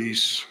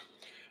increase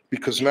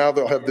because now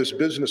they'll have this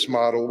business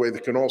model where they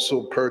can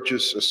also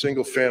purchase a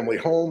single family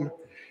home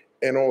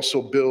and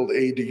also build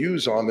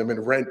ADUs on them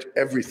and rent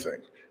everything.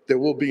 There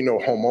will be no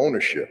home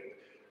ownership.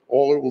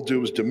 All it will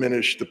do is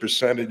diminish the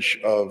percentage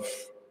of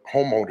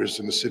homeowners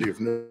in the city of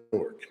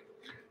Newark.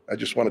 I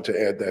just wanted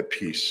to add that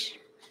piece.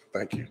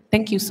 Thank you.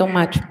 Thank you so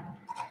much.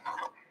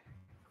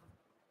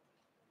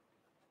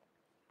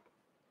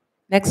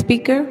 Next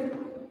speaker?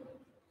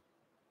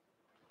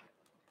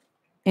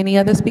 Any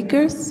other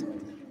speakers?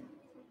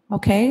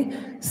 Okay,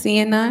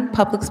 seeing none,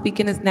 public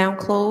speaking is now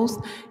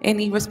closed.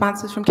 Any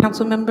responses from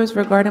council members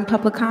regarding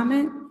public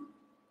comment?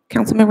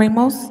 Councilman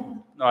Ramos?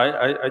 No,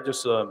 I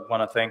just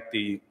want to thank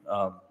the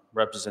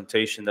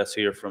representation that's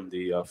here from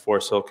the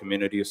Forest Hill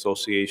Community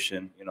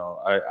Association. You know,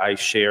 I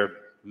share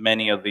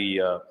many of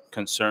the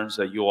concerns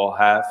that you all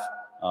have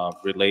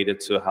related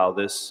to how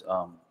this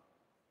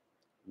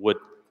would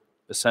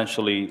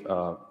essentially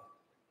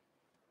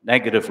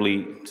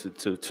negatively,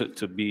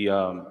 to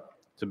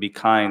be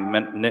kind,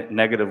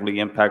 negatively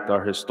impact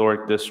our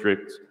historic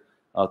district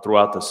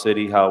throughout the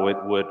city, how it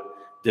would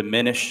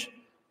diminish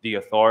the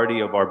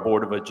authority of our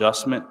Board of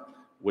Adjustment,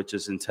 which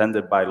is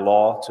intended by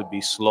law to be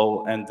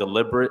slow and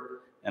deliberate,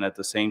 and at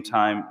the same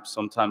time,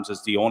 sometimes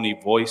it's the only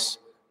voice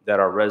that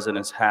our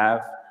residents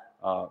have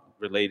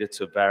related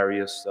to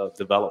various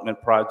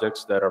development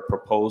projects that are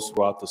proposed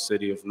throughout the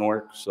city of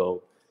Newark.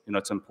 So, you know,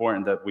 it's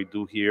important that we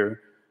do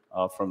hear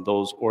from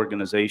those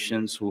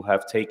organizations who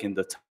have taken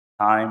the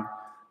time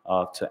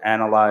to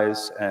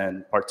analyze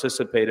and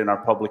participate in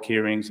our public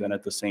hearings, and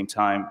at the same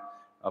time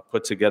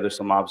put together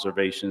some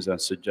observations and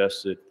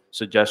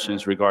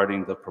suggestions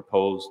regarding the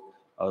proposed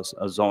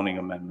zoning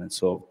amendment.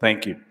 So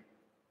thank you.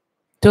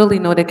 Duly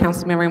noted,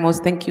 Councilman Ramos.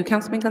 Thank you.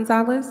 Councilman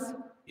Gonzalez?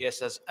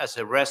 Yes, as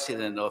a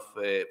resident of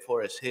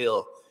Forest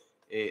Hill,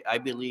 I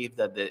believe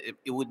that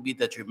it would be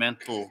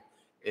detrimental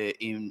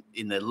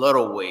in a lot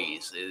of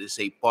ways.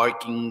 Say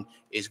parking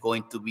is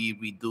going to be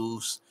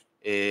reduced.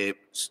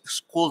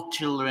 School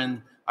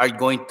children are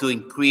going to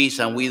increase,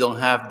 and we don't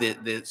have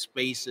the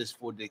spaces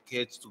for the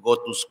kids to go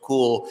to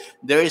school.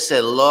 There is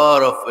a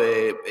lot of,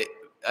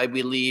 I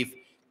believe,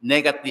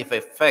 negative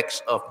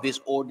effects of this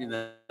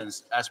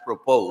ordinance as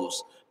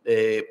proposed.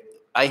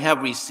 I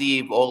have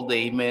received all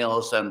the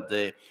emails,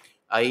 and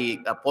I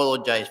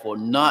apologize for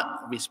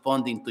not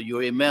responding to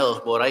your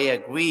emails, but I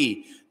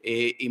agree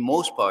in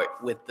most part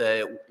with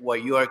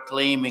what you are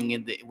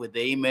claiming with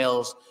the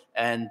emails,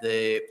 and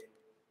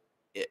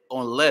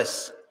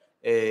unless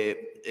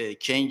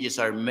changes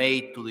are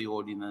made to the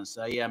ordinance,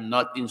 I am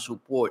not in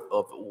support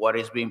of what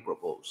is being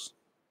proposed.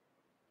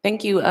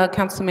 Thank you,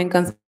 Councilman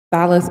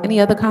Gonzalez. Any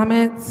other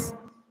comments?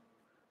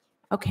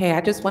 Okay,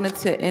 I just wanted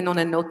to end on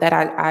a note that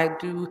I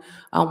do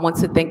want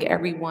to thank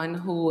everyone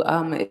who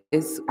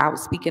is out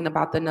speaking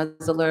about the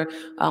Nuzzler.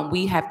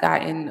 We have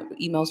gotten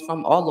emails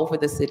from all over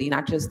the city,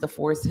 not just the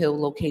Forest Hill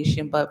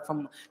location, but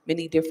from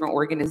many different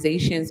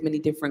organizations, many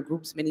different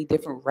groups, many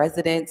different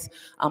residents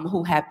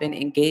who have been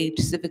engaged,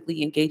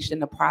 civically engaged in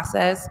the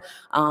process.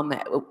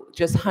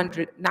 Just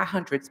not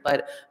hundreds,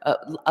 but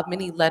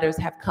many letters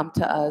have come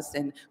to us,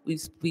 and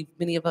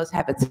many of us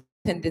have attended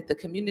the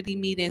community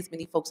meetings.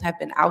 Many folks have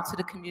been out to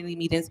the community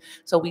meetings.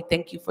 So we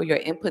thank you for your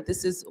input.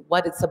 This is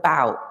what it's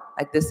about.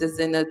 Like, this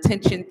isn't a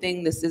tension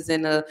thing. This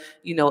isn't a,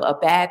 you know, a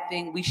bad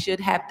thing. We should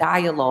have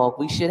dialogue.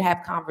 We should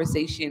have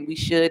conversation. We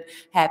should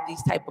have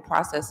these type of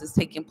processes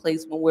taking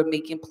place when we're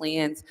making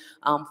plans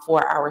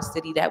for our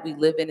city that we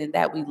live in and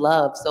that we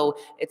love. So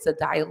it's a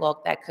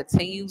dialogue that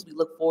continues. We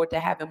look forward to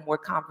having more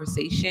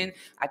conversation.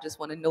 I just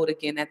want to note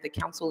again that the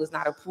council is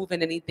not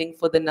approving anything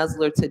for the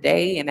Nuzzler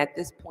today. And at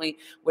this point,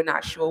 we're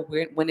not sure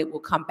when it will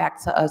come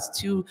back to us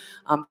to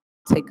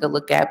take a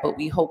look at, but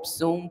we hope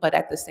soon. But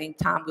at the same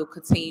time, we'll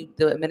continue,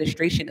 the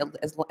administration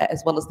as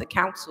well as the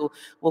council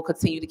will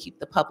continue to keep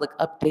the public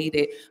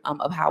updated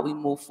of how we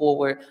move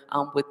forward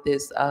with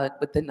this,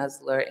 with the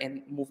Nuzzler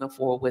and moving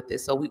forward with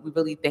this. So we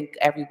really thank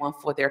everyone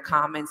for their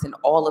comments and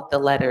all of the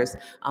letters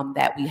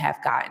that we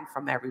have gotten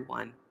from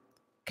everyone.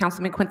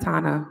 Councilman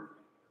Quintana.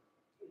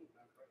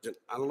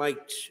 I'd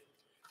like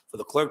for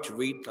the clerk to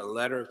read the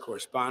letter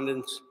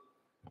correspondence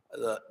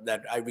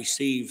that I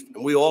received,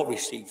 and we all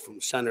received,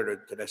 from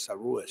Senator Teresa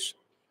Ruiz.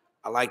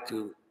 I'd like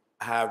to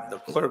have the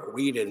clerk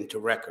read it into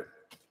record.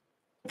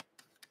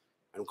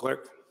 Madam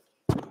Clerk.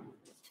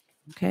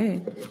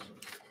 Okay.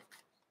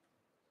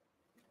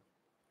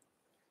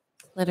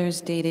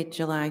 Letters dated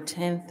July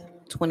 10th,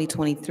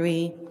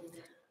 2023,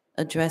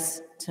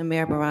 addressed to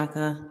Mayor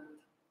Baraka,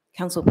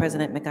 Council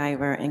President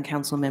McIver, and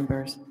council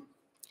members.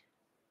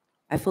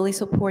 I fully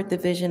support the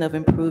vision of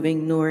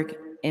improving Newark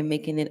and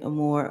making it a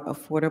more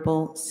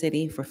affordable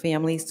city for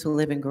families to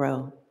live and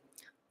grow.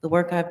 The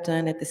work I've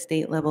done at the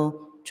state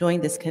level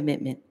joined this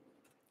commitment.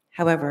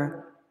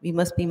 However, we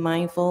must be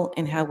mindful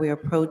in how we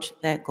approach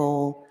that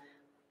goal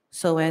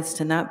so as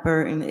to not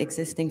burden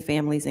existing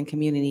families and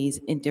communities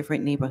in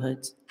different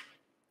neighborhoods.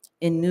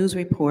 In news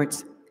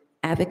reports,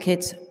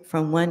 advocates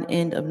from one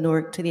end of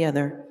Newark to the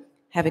other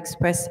have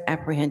expressed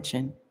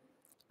apprehension.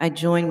 I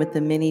join with the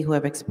many who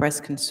have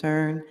expressed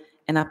concern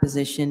and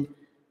opposition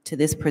to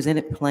this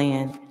presented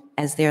plan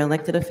as their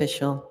elected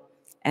official,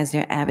 as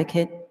their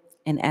advocate,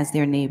 and as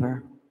their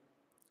neighbor.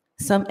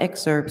 Some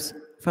excerpts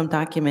from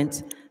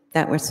documents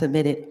that were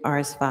submitted are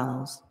as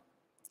follows.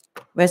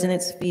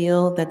 Residents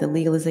feel that the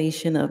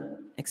legalization of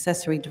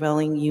accessory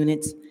dwelling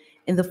units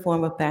in the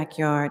form of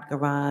backyard,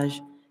 garage,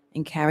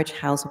 and carriage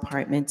house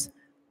apartments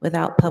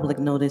without public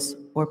notice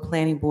or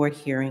planning board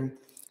hearing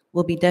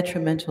will be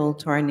detrimental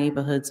to our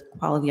neighborhood's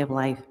quality of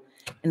life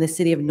and the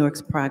city of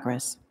Newark's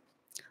progress.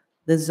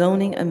 The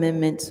zoning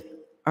amendments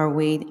are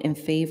weighed in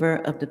favor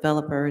of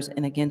developers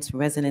and against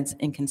residents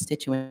and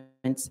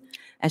constituents,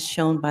 as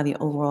shown by the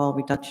overall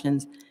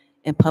reductions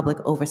in public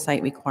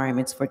oversight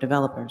requirements for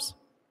developers.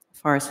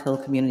 Forest Hill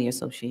Community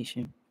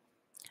Association.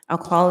 Our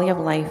quality of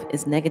life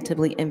is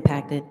negatively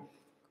impacted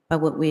by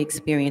what we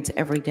experience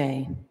every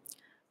day.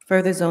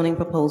 Further zoning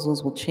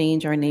proposals will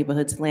change our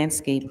neighborhood's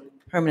landscape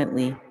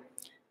permanently,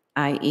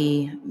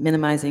 i.e.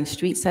 minimizing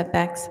street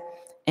setbacks,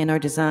 and are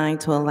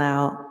designed to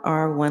allow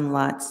R1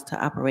 lots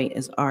to operate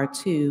as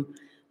R2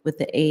 with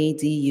the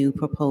ADU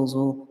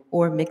proposal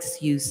or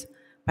mixed use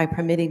by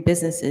permitting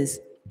businesses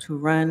to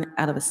run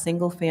out of a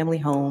single-family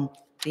home,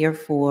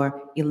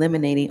 therefore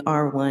eliminating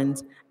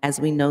R1s as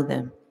we know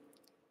them.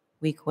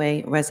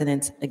 Weequay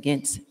residents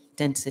against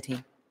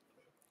density.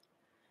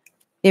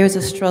 There is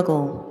a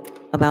struggle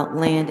about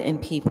land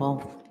and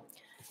people,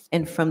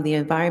 and from the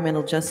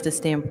environmental justice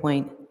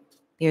standpoint,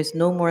 there's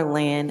no more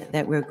land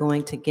that we're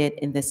going to get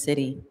in the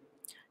city.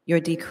 You're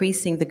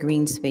decreasing the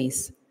green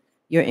space.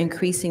 You're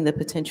increasing the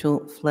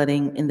potential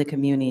flooding in the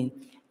community,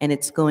 and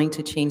it's going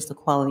to change the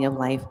quality of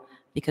life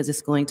because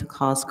it's going to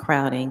cause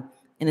crowding,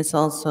 and it's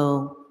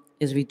also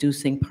is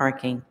reducing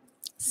parking.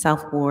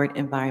 South Ward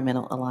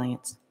Environmental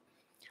Alliance.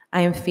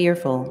 I am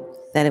fearful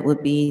that it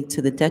would be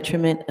to the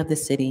detriment of the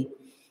city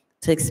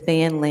to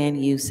expand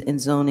land use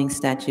and zoning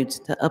statutes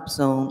to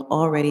upzone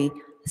already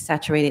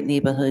saturated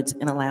neighborhoods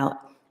and allow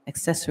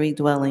accessory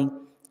dwelling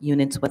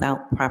units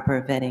without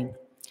proper vetting.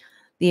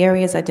 The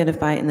areas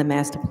identified in the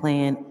master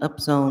plan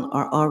upzone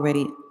are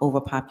already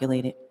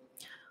overpopulated,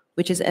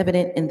 which is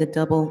evident in the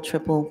double,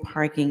 triple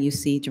parking you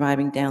see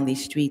driving down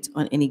these streets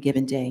on any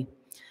given day.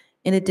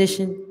 In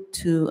addition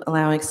to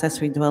allowing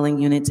accessory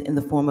dwelling units in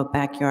the form of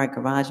backyard,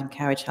 garage, and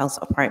carriage house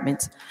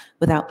apartments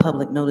without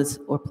public notice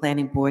or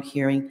planning board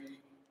hearing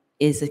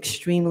is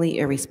extremely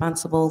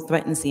irresponsible,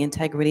 threatens the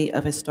integrity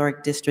of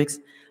historic districts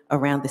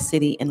around the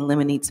city, and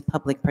eliminates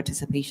public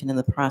participation in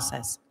the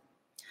process.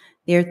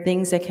 There are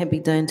things that can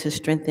be done to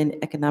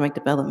strengthen economic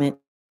development,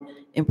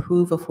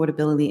 improve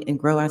affordability, and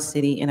grow our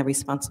city in a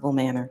responsible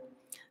manner.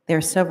 There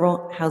are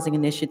several housing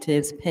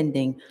initiatives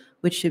pending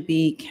which should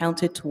be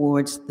counted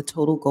towards the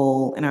total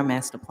goal in our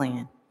master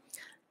plan.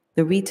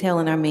 The retail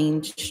in our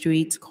main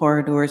streets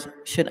corridors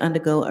should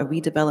undergo a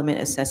redevelopment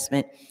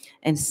assessment,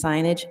 and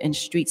signage and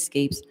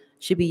streetscapes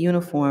should be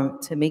uniform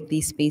to make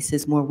these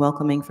spaces more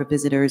welcoming for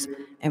visitors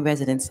and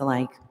residents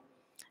alike.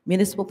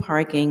 Municipal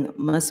parking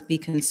must be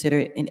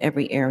considered in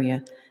every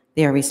area.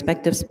 There are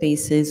respective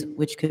spaces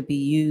which could be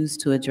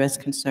used to address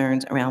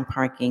concerns around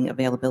parking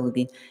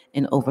availability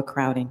and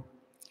overcrowding.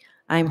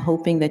 I am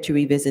hoping that you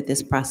revisit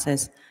this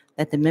process,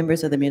 that the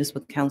members of the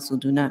Municipal Council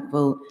do not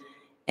vote,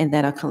 and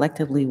that I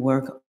collectively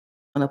work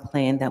on a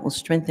plan that will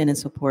strengthen and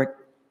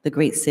support the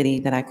great city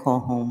that I call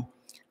home.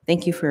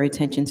 Thank you for your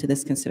attention to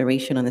this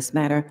consideration on this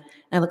matter.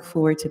 I look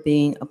forward to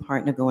being a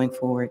partner going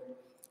forward.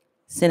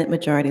 Senate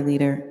Majority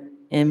Leader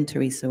M.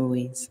 Teresa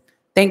Ruiz.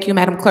 Thank you,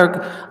 Madam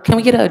Clerk. Can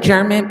we get an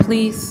adjournment,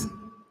 please?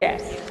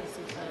 Yes.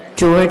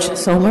 George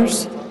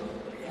Somers.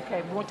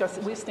 Okay,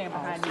 we stand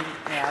behind you.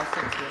 Yeah,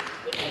 okay.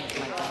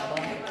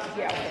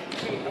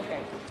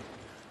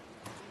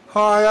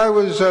 Hi, I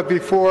was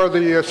before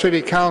the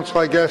City Council,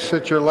 I guess,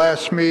 at your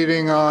last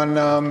meeting on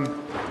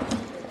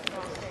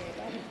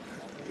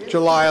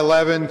July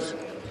 11th,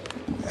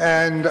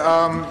 and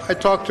I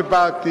talked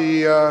about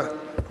the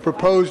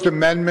proposed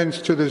amendments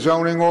to the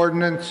zoning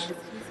ordinance,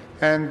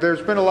 and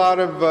there's been a lot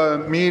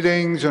of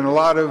meetings and a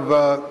lot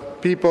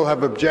of people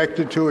have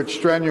objected to it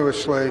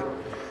strenuously,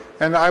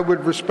 and I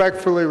would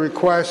respectfully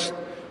request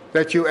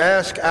that you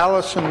ask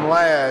Allison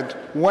Ladd,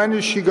 when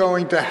is she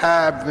going to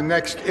have the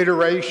next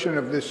iteration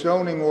of this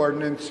zoning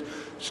ordinance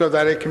so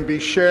that it can be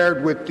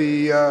shared with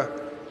the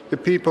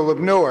people of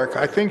Newark?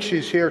 I think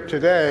she's here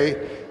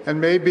today, and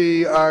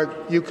maybe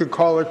you could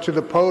call her to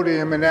the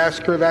podium and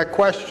ask her that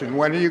question.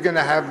 When are you going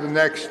to have the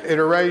next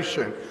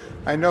iteration?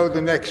 I know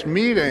the next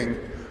meeting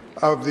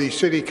of the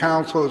City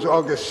Council is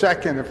August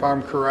 2nd, if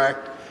I'm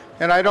correct,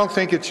 and I don't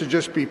think it should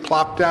just be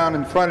plopped down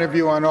in front of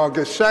you on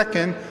August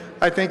 2nd.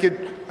 I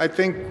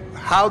think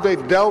how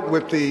they've dealt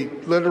with the,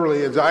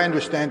 literally, as I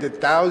understand it,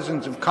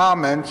 thousands of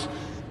comments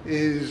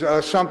is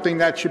something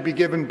that should be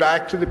given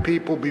back to the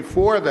people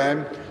before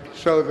then,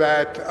 so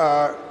that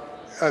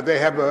they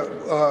have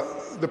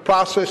the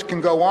process can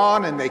go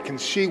on and they can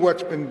see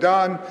what's been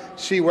done,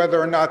 see whether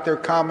or not their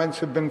comments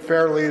have been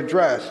fairly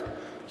addressed.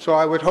 So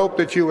I would hope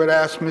that you would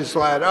ask Ms.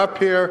 Ladd up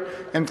here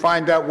and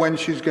find out when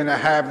she's going to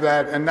have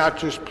that, and not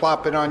just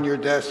plop it on your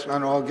desk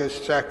on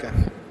August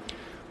 2nd.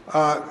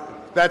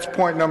 That's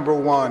point number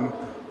one.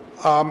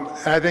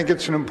 I think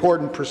it's an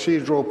important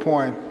procedural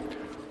point.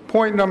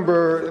 Point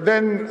number,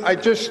 then I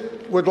just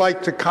would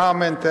like to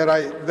comment that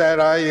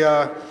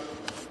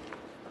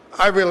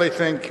I really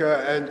think,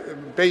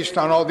 based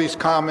on all these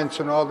comments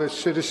and all this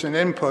citizen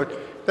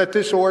input, that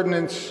this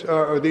ordinance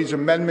or these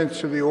amendments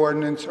to the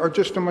ordinance are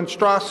just a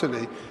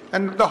monstrosity,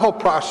 and the whole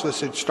process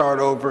should start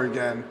over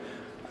again.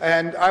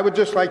 And I would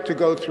just like to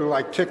go through,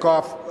 like, tick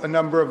off a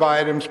number of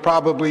items.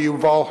 Probably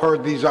you've all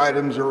heard these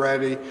items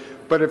already,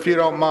 but if you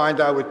don't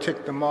mind, I would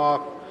tick them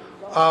off.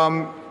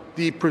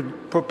 The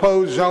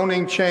proposed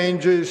zoning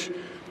changes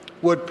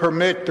would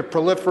permit the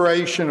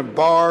proliferation of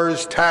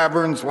bars,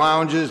 taverns,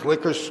 lounges,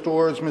 liquor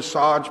stores,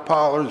 massage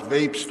parlors,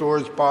 vape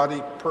stores,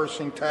 body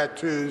piercing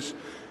tattoos,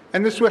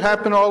 and this would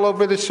happen all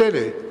over the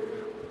city.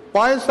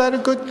 Why is that a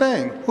good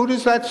thing? Who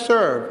does that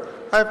serve?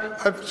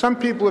 Some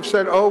people have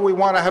said, oh, we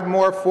want to have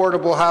more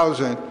affordable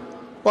housing.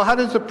 Well, how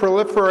does the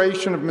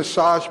proliferation of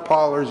massage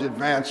parlors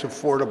advance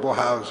affordable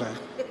housing?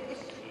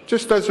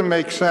 Just doesn't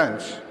make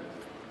sense.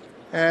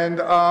 And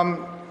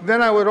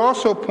then I would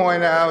also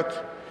point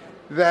out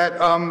that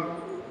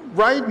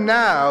right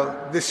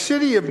now, the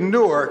city of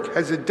Newark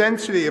has a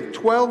density of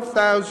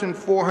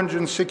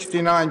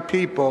 12,469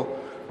 people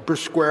per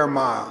square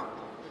mile.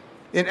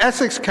 In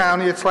Essex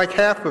County, it's like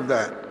half of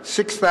that,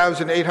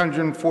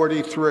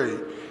 6,843.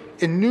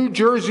 In New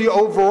Jersey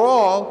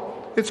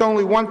overall, it's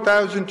only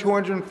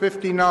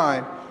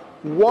 1,259.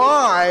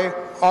 Why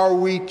are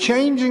we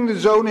changing the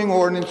zoning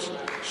ordinance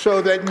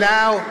so that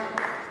now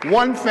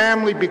one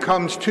family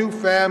becomes two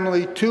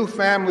family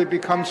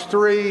becomes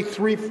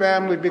three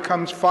family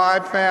becomes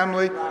five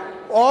family?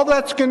 All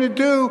that's going to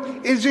do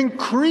is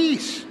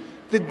increase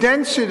the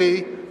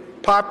density,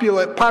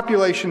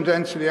 population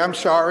density,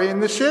 in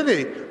the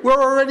city.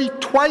 We're already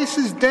twice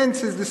as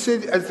dense as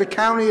the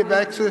county of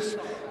Essex,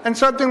 and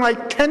something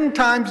like 10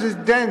 times as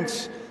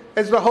dense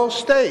as the whole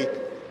state.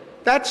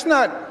 That's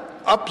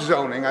not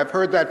upzoning. I've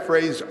heard that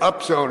phrase,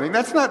 upzoning.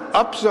 That's not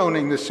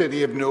upzoning the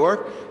city of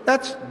Newark.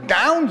 That's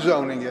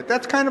downzoning it.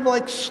 That's kind of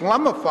like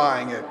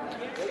slumifying it.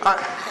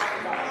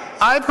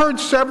 I've heard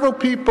several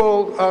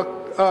people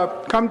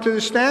come to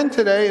the stand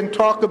today and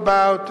talk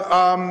about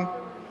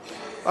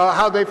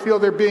how they feel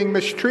they're being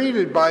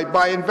mistreated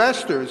by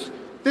investors.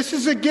 This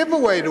is a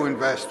giveaway to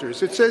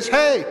investors. It says,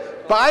 hey,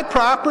 buy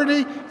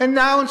property, and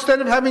now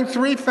instead of having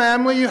 3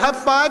 family, you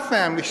have 5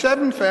 family,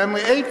 7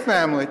 family, 8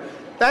 family.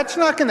 That's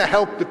not going to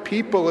help the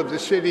people of the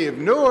city of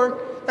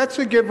Newark. That's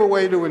a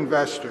giveaway to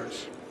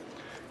investors.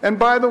 And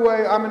by the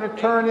way, I'm an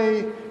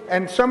attorney,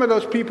 and some of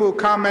those people who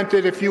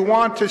commented, if you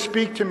want to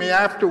speak to me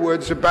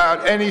afterwards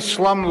about any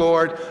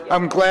slumlord,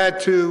 I'm glad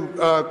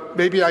to,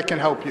 maybe I can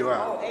help you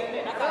out.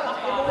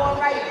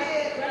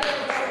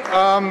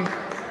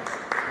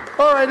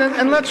 All right,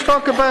 and let's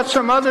talk about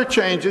some other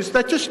changes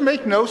that just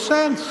make no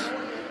sense.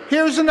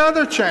 Here's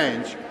another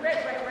change.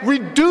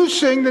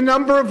 Reducing the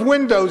number of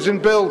windows in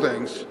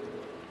buildings.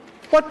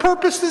 What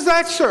purpose does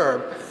that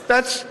serve?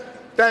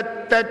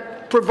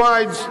 That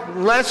provides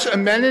less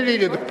amenity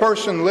to the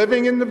person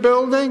living in the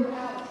building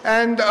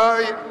and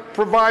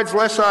provides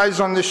less eyes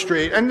on the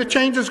street. And the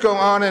changes go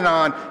on,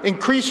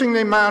 increasing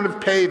the amount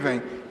of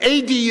paving,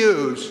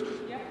 ADUs.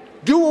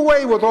 Do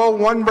away with all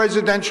one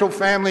residential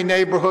family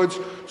neighborhoods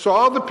so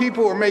all the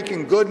people who are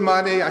making good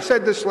money, I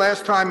said this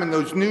last time, in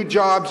those new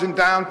jobs in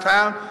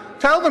downtown,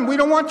 tell them we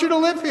don't want you to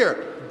live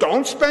here.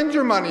 Don't spend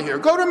your money here.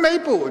 Go to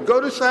Maplewood, go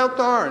to South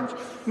Orange.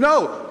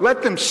 No,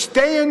 let them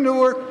stay in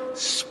Newark,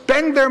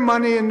 spend their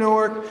money in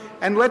Newark,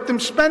 and let them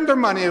spend their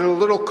money at a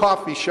little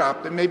coffee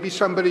shop that maybe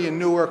somebody in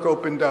Newark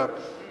opened up,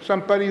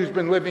 somebody who's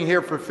been living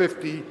here for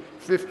 50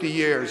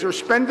 years, or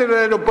spend it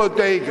at a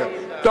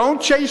bodega.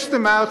 Don't chase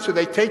them out so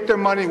they take their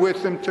money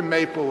with them to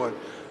Maplewood.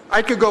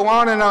 I could go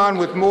on and on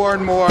with more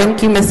and more.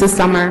 Thank you, Mr.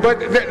 Summer. But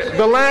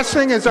the last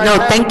thing is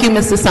thank you,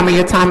 Mr. Summer.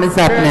 Your time is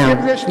up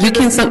now. You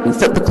can, someone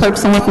from the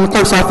clerk's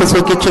office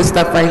will get your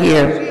stuff right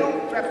here.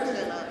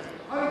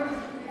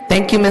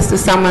 Thank you, Mr.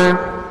 Summer.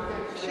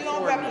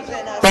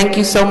 Thank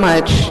you so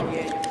much.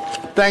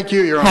 Thank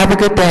you, Your Honor. Have a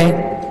good day.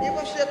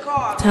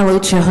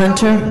 Talucha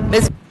Hunter.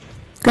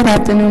 Good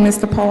afternoon,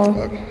 Mr. Paul.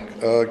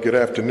 Good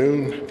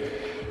afternoon.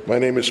 My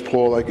name is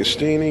Paul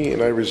Agostini,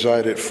 and I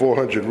reside at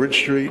 400 Ridge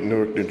Street,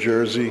 Newark, New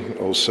Jersey,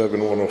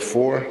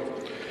 07104.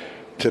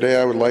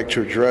 Today, I would like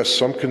to address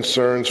some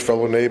concerns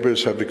fellow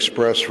neighbors have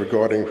expressed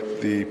regarding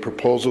the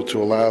proposal to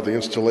allow the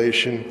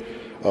installation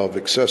of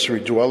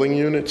accessory dwelling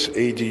units,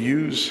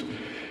 ADUs,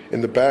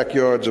 in the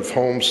backyards of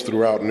homes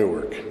throughout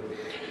Newark.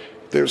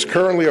 There's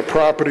currently a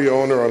property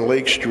owner on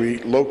Lake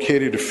Street,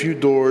 located a few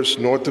doors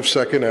north of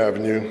 2nd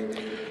Avenue,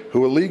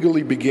 who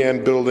illegally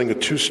began building a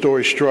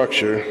 2-story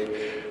structure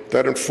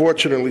that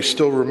unfortunately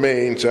still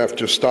remains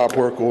after stop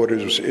work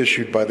orders was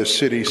issued by the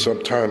city some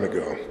time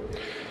ago.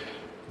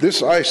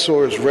 This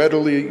eyesore is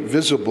readily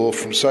visible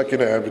from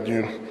 2nd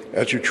Avenue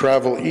as you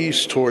travel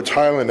east towards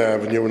Highland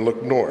Avenue and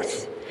look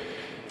north.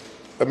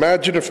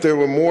 Imagine if there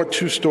were more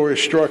 2-story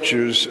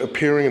structures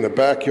appearing in the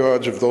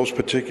backyards of those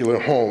particular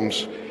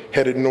homes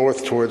headed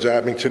north towards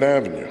Abington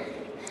Avenue.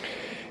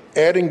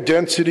 Adding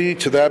density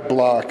to that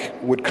block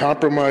would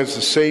compromise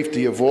the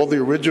safety of all the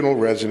original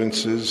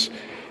residences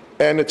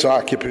and its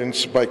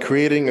occupants by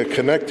creating a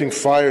connecting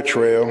fire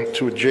trail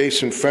to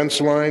adjacent fence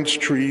lines,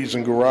 trees,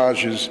 and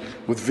garages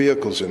with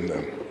vehicles in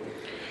them.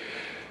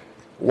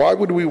 Why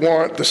would we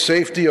want the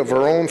safety of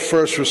our own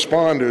first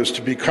responders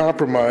to be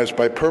compromised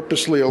by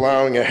purposely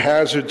allowing a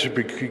hazard to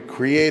be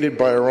created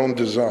by our own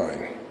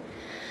design?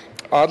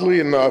 Oddly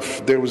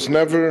enough, there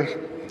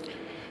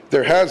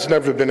has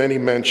never been any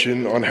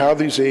mention on how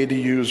these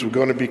ADUs were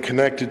going to be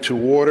connected to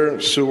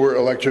water, sewer,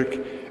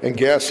 electric, and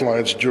gas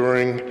lines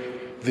during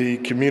the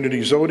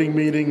community zoning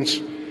meetings,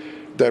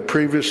 that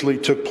previously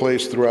took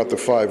place throughout the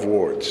 5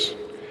 wards.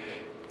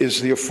 Is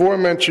the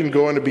aforementioned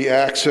going to be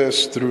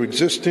accessed through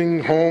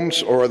existing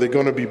homes, or are they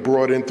going to be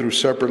brought in through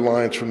separate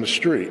lines from the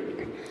street?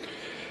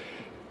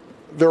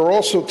 There are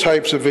also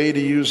types of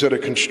ADUs that are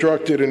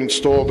constructed and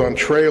installed on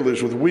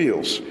trailers with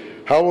wheels.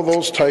 How will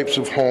those types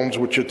of homes,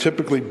 which are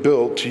typically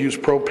built to use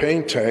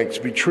propane tanks,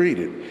 be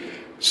treated?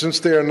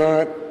 Since they are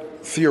not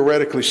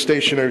theoretically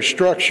stationary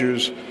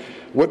structures,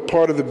 what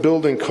part of the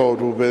building code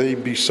will they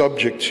be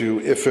subject to,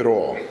 if at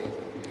all?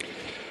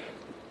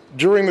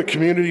 During the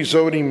community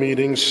zoning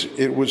meetings,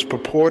 it was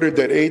purported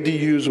that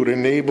ADUs would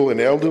enable an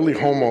elderly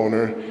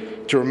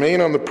homeowner to remain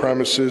on the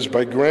premises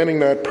by granting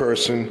that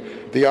person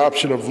the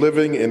option of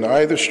living in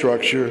either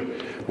structure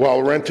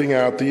while renting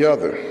out the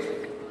other.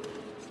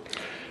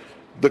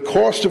 The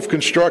cost of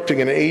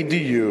constructing an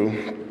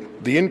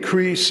ADU, the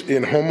increase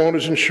in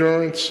homeowners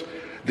insurance,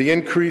 the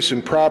increase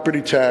in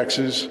property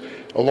taxes,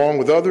 along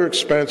with other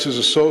expenses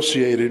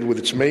associated with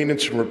its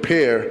maintenance and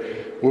repair,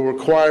 will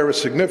require a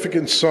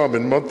significant sum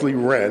in monthly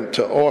rent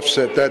to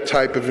offset that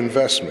type of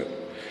investment.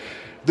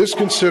 This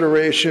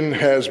consideration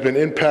has been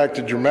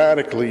impacted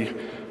dramatically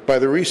by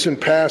the recent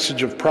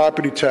passage of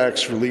property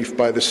tax relief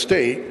by the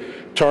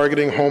state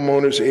targeting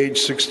homeowners age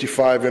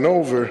 65 and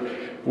over,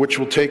 which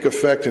will take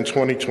effect in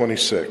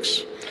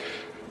 2026.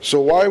 So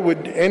why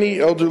would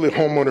any elderly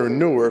homeowner in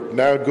Newark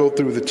now go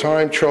through the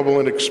time, trouble,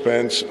 and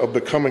expense of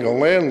becoming a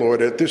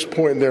landlord at this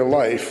point in their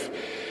life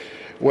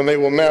when they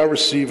will now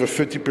receive a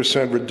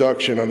 50%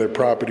 reduction on their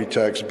property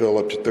tax bill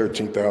up to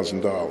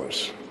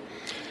 $13,000?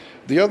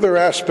 The other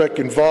aspect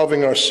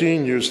involving our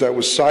seniors that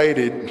was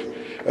cited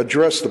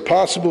addressed the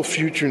possible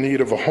future need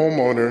of a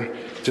homeowner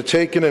to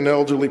take in an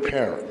elderly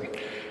parent.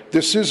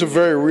 This is a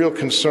very real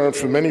concern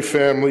for many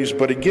families,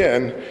 but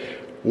again,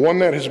 one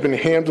that has been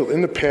handled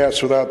in the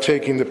past without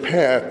taking the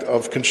path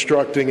of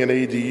constructing an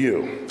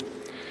ADU.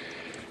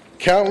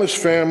 Countless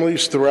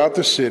families throughout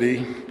the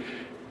city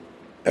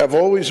have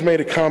always made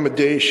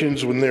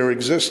accommodations in their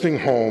existing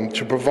home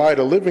to provide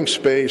a living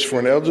space for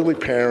an elderly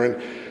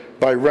parent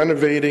by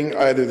renovating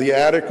either the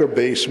attic or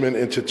basement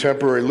into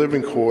temporary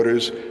living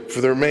quarters for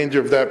the remainder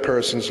of that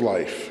person's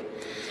life.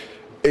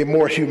 A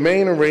more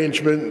humane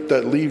arrangement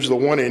that leaves the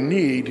one in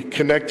need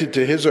connected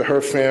to his or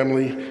her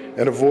family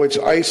and avoids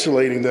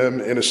isolating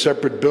them in a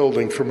separate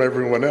building from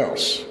everyone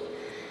else.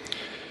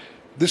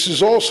 This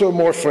is also a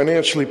more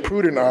financially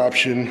prudent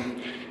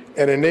option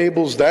and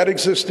enables that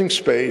existing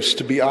space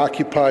to be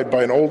occupied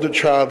by an older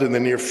child in the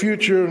near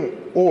future,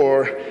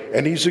 or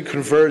an easy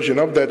conversion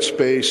of that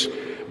space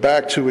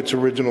back to its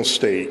original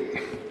state.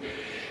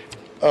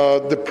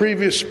 The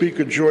previous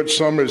speaker, George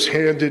Summers,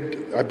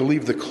 handed, I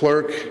believe, the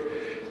clerk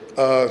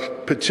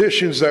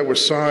petitions that were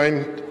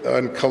signed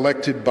and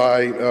collected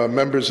by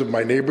members of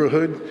my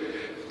neighborhood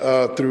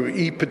through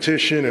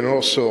e-petition and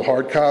also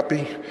hard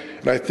copy,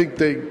 and I think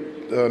they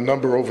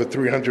number over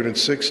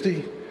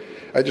 360.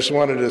 I just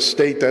wanted to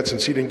state that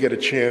since he didn't get a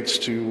chance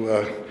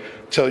to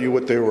tell you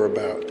what they were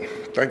about.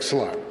 Thanks a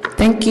lot.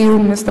 Thank you,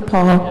 Mr.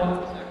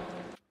 Paul.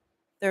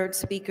 Third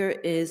speaker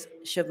is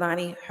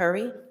Shivani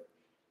Hurry.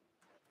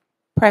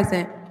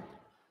 Present.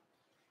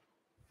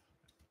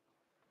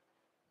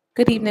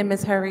 Good evening,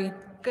 Ms. Hurry.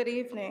 Good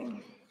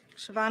evening.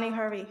 Shivani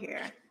Hurry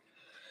here.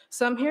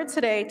 So I'm here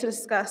today to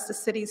discuss the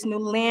city's new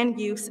land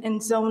use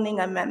and zoning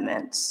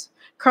amendments.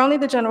 Currently,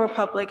 the general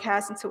public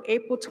has until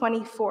April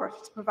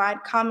 24th to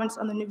provide comments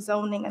on the new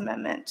zoning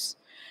amendments.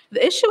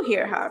 The issue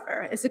here,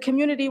 however, is the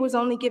community was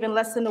only given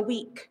less than a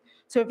week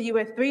to review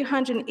a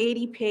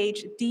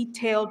 380-page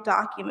detailed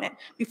document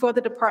before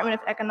the Department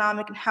of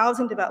Economic and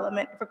Housing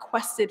Development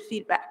requested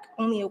feedback,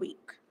 only a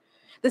week.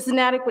 This is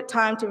inadequate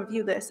time to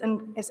review this,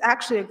 and it's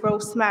actually a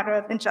gross matter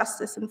of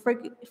injustice and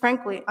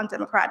frankly,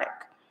 undemocratic.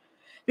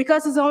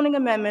 Because the zoning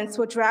amendments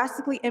will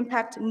drastically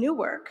impact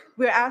Newark,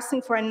 we're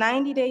asking for a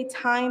 90-day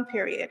time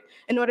period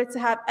in order to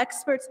have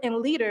experts and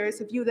leaders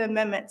review the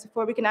amendments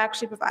before we can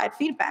actually provide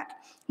feedback,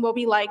 what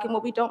we like and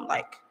what we don't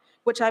like,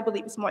 which I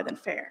believe is more than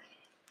fair.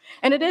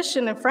 In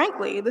addition, and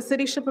frankly, the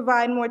city should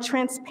provide more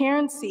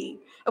transparency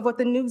of what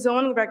the new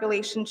zoning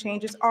regulation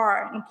changes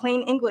are in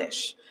plain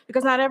English,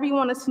 because not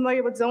everyone is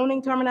familiar with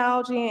zoning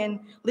terminology and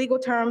legal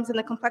terms and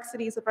the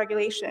complexities of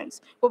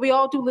regulations, but we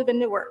all do live in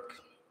Newark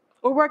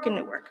or work in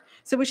Newark,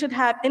 so we should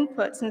have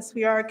input since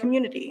we are a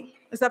community.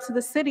 It's up to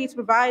the city to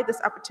provide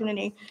this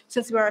opportunity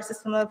since we are a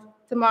system of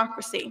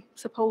democracy,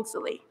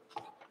 supposedly.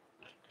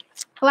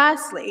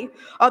 Lastly,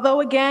 although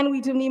again, we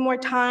do need more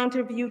time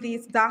to review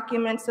these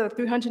documents that are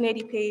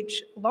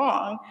 380-page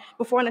long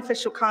before an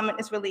official comment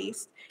is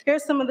released,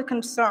 here's some of the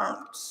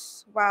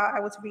concerns while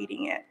I was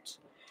reading it.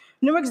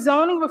 Newark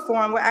zoning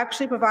reform will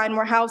actually provide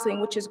more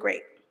housing, which is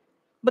great.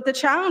 But the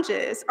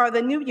challenges are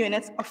the new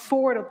units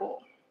affordable?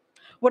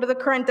 What are the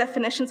current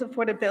definitions of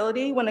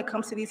affordability when it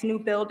comes to these new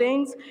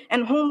buildings?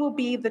 And whom will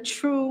be the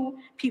true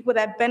people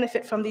that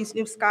benefit from these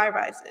new sky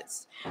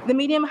rises? The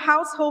median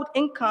household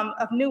income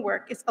of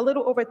Newark is a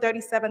little over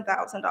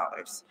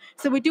 $37,000.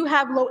 So we do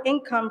have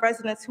low-income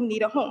residents who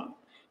need a home.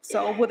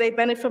 So will they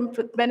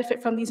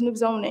benefit from these new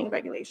zoning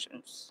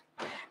regulations?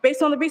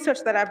 Based on the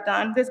research that I've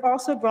done, there's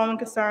also growing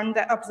concern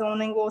that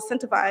upzoning will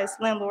incentivize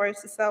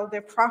landlords to sell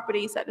their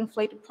properties at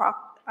inflated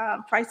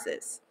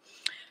prices.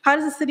 How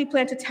does the city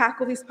plan to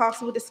tackle these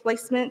possible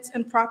displacements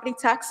and property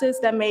taxes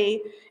that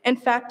may, in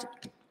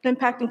fact,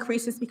 impact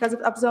increases because of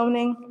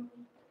upzoning?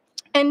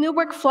 And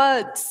Newark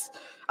floods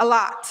a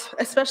lot,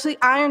 especially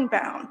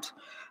ironbound.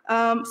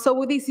 So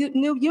with these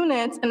new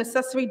units and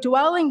accessory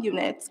dwelling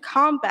units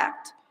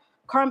combat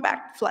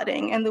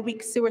flooding and the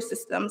weak sewer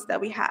systems that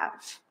we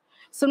have.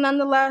 So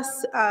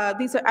nonetheless,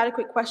 these are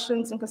adequate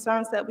questions and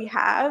concerns that we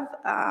have,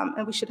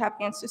 and we should have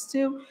answers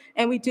to.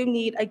 And we do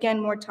need, again,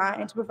 more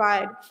time to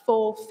provide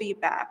full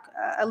feedback,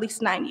 at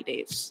least 90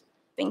 days.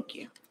 Thank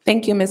you.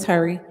 Thank you, Ms.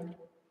 Hurry.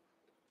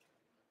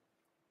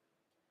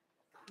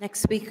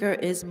 Next speaker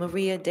is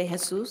Maria De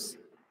Jesus.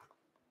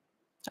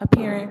 Up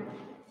here.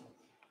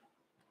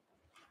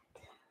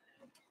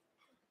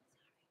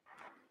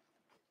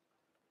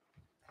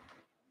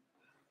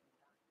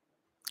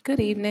 Good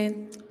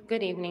evening.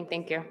 Good evening,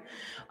 thank you.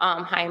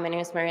 Hi, my name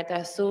is Maria De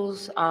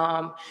Jesus.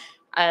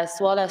 As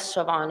well as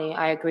Shivani,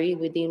 I agree.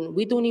 We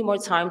do need more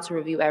time to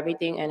review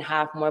everything and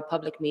have more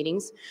public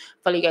meetings.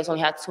 I feel like you guys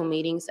only had 2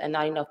 meetings and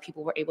not enough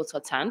people were able to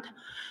attend.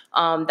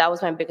 That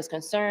was my biggest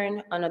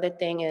concern. Another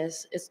thing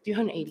is it's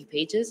 380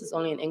 pages. It's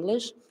only in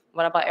English.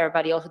 What about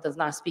everybody else who does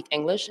not speak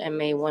English and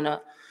may want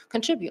to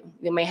contribute?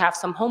 We may have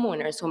some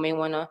homeowners who may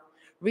want to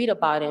read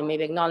about it and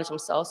maybe acknowledge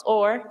themselves,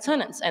 or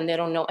tenants, and they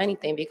don't know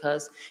anything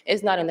because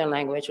it's not in their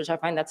language, which I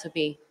find that to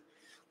be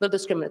a little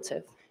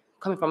discriminative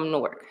coming from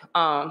Newark.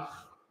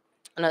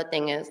 Another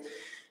thing is,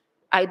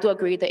 I do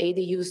agree the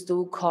ADUs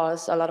do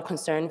cause a lot of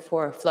concern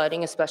for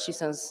flooding, especially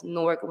since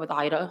Newark with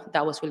Ida,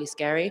 that was really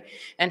scary.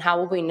 And how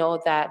will we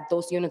know that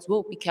those units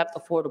will be kept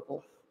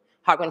affordable?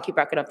 How are we going to keep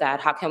record of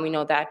that? How can we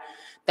know that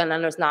the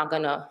lender's not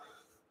going to,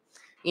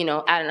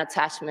 add an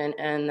attachment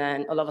and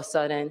then all of a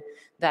sudden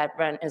that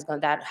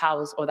that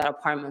house or that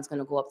apartment is going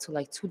to go up to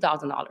like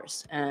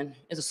 $2,000 and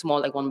it's a small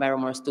like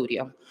 1-bedroom or a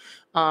studio.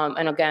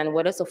 And again,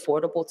 what is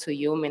affordable to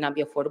you may not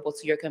be affordable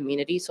to your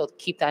community, so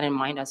keep that in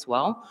mind as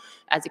well.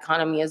 As the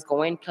economy is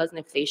going plus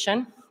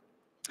inflation,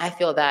 I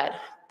feel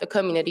that the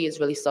community is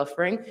really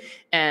suffering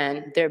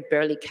and they're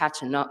barely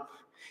catching up.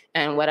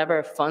 And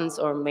whatever funds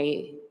or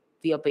may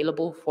be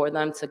available for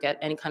them to get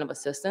any kind of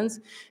assistance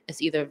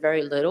is either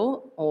very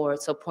little or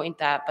to a point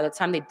that by the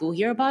time they do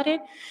hear about it,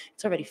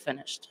 it's already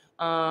finished.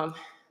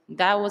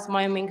 That was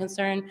my main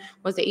concern,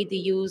 was the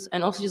ADUs,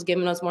 and also just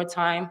giving us more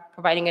time,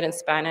 providing it in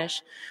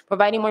Spanish,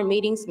 providing more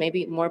meetings,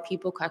 maybe more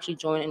people could actually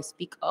join and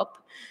speak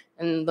up.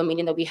 In the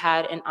meeting that we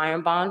had in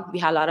Ironbound, we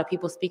had a lot of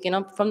people speaking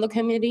up from the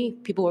community.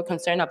 People were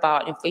concerned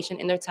about inflation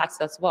in their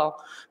taxes as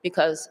well,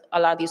 because a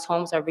lot of these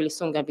homes are really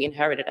soon going to be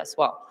inherited as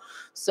well.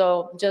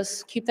 So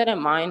just keep that in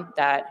mind,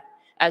 that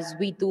as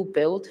we do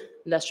build,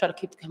 let's try to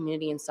keep the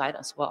community inside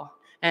as well.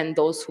 And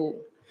those who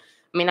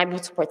may not be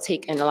able to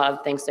partake in a lot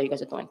of things that you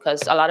guys are doing,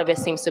 because a lot of it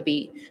seems to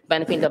be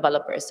benefiting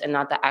developers and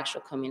not the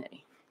actual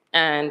community.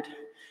 And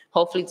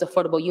hopefully these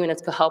affordable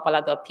units could help a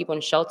lot of the people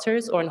in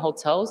shelters or in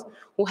hotels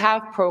who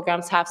have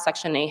programs, have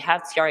Section 8,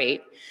 have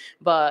TR8,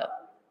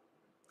 but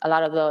a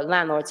lot of the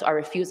landlords are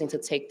refusing to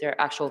take their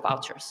actual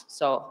vouchers.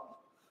 So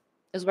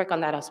let's work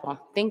on that as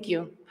well. Thank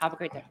you. Have a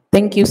great day.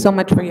 Thank you so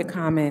much for your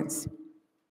comments.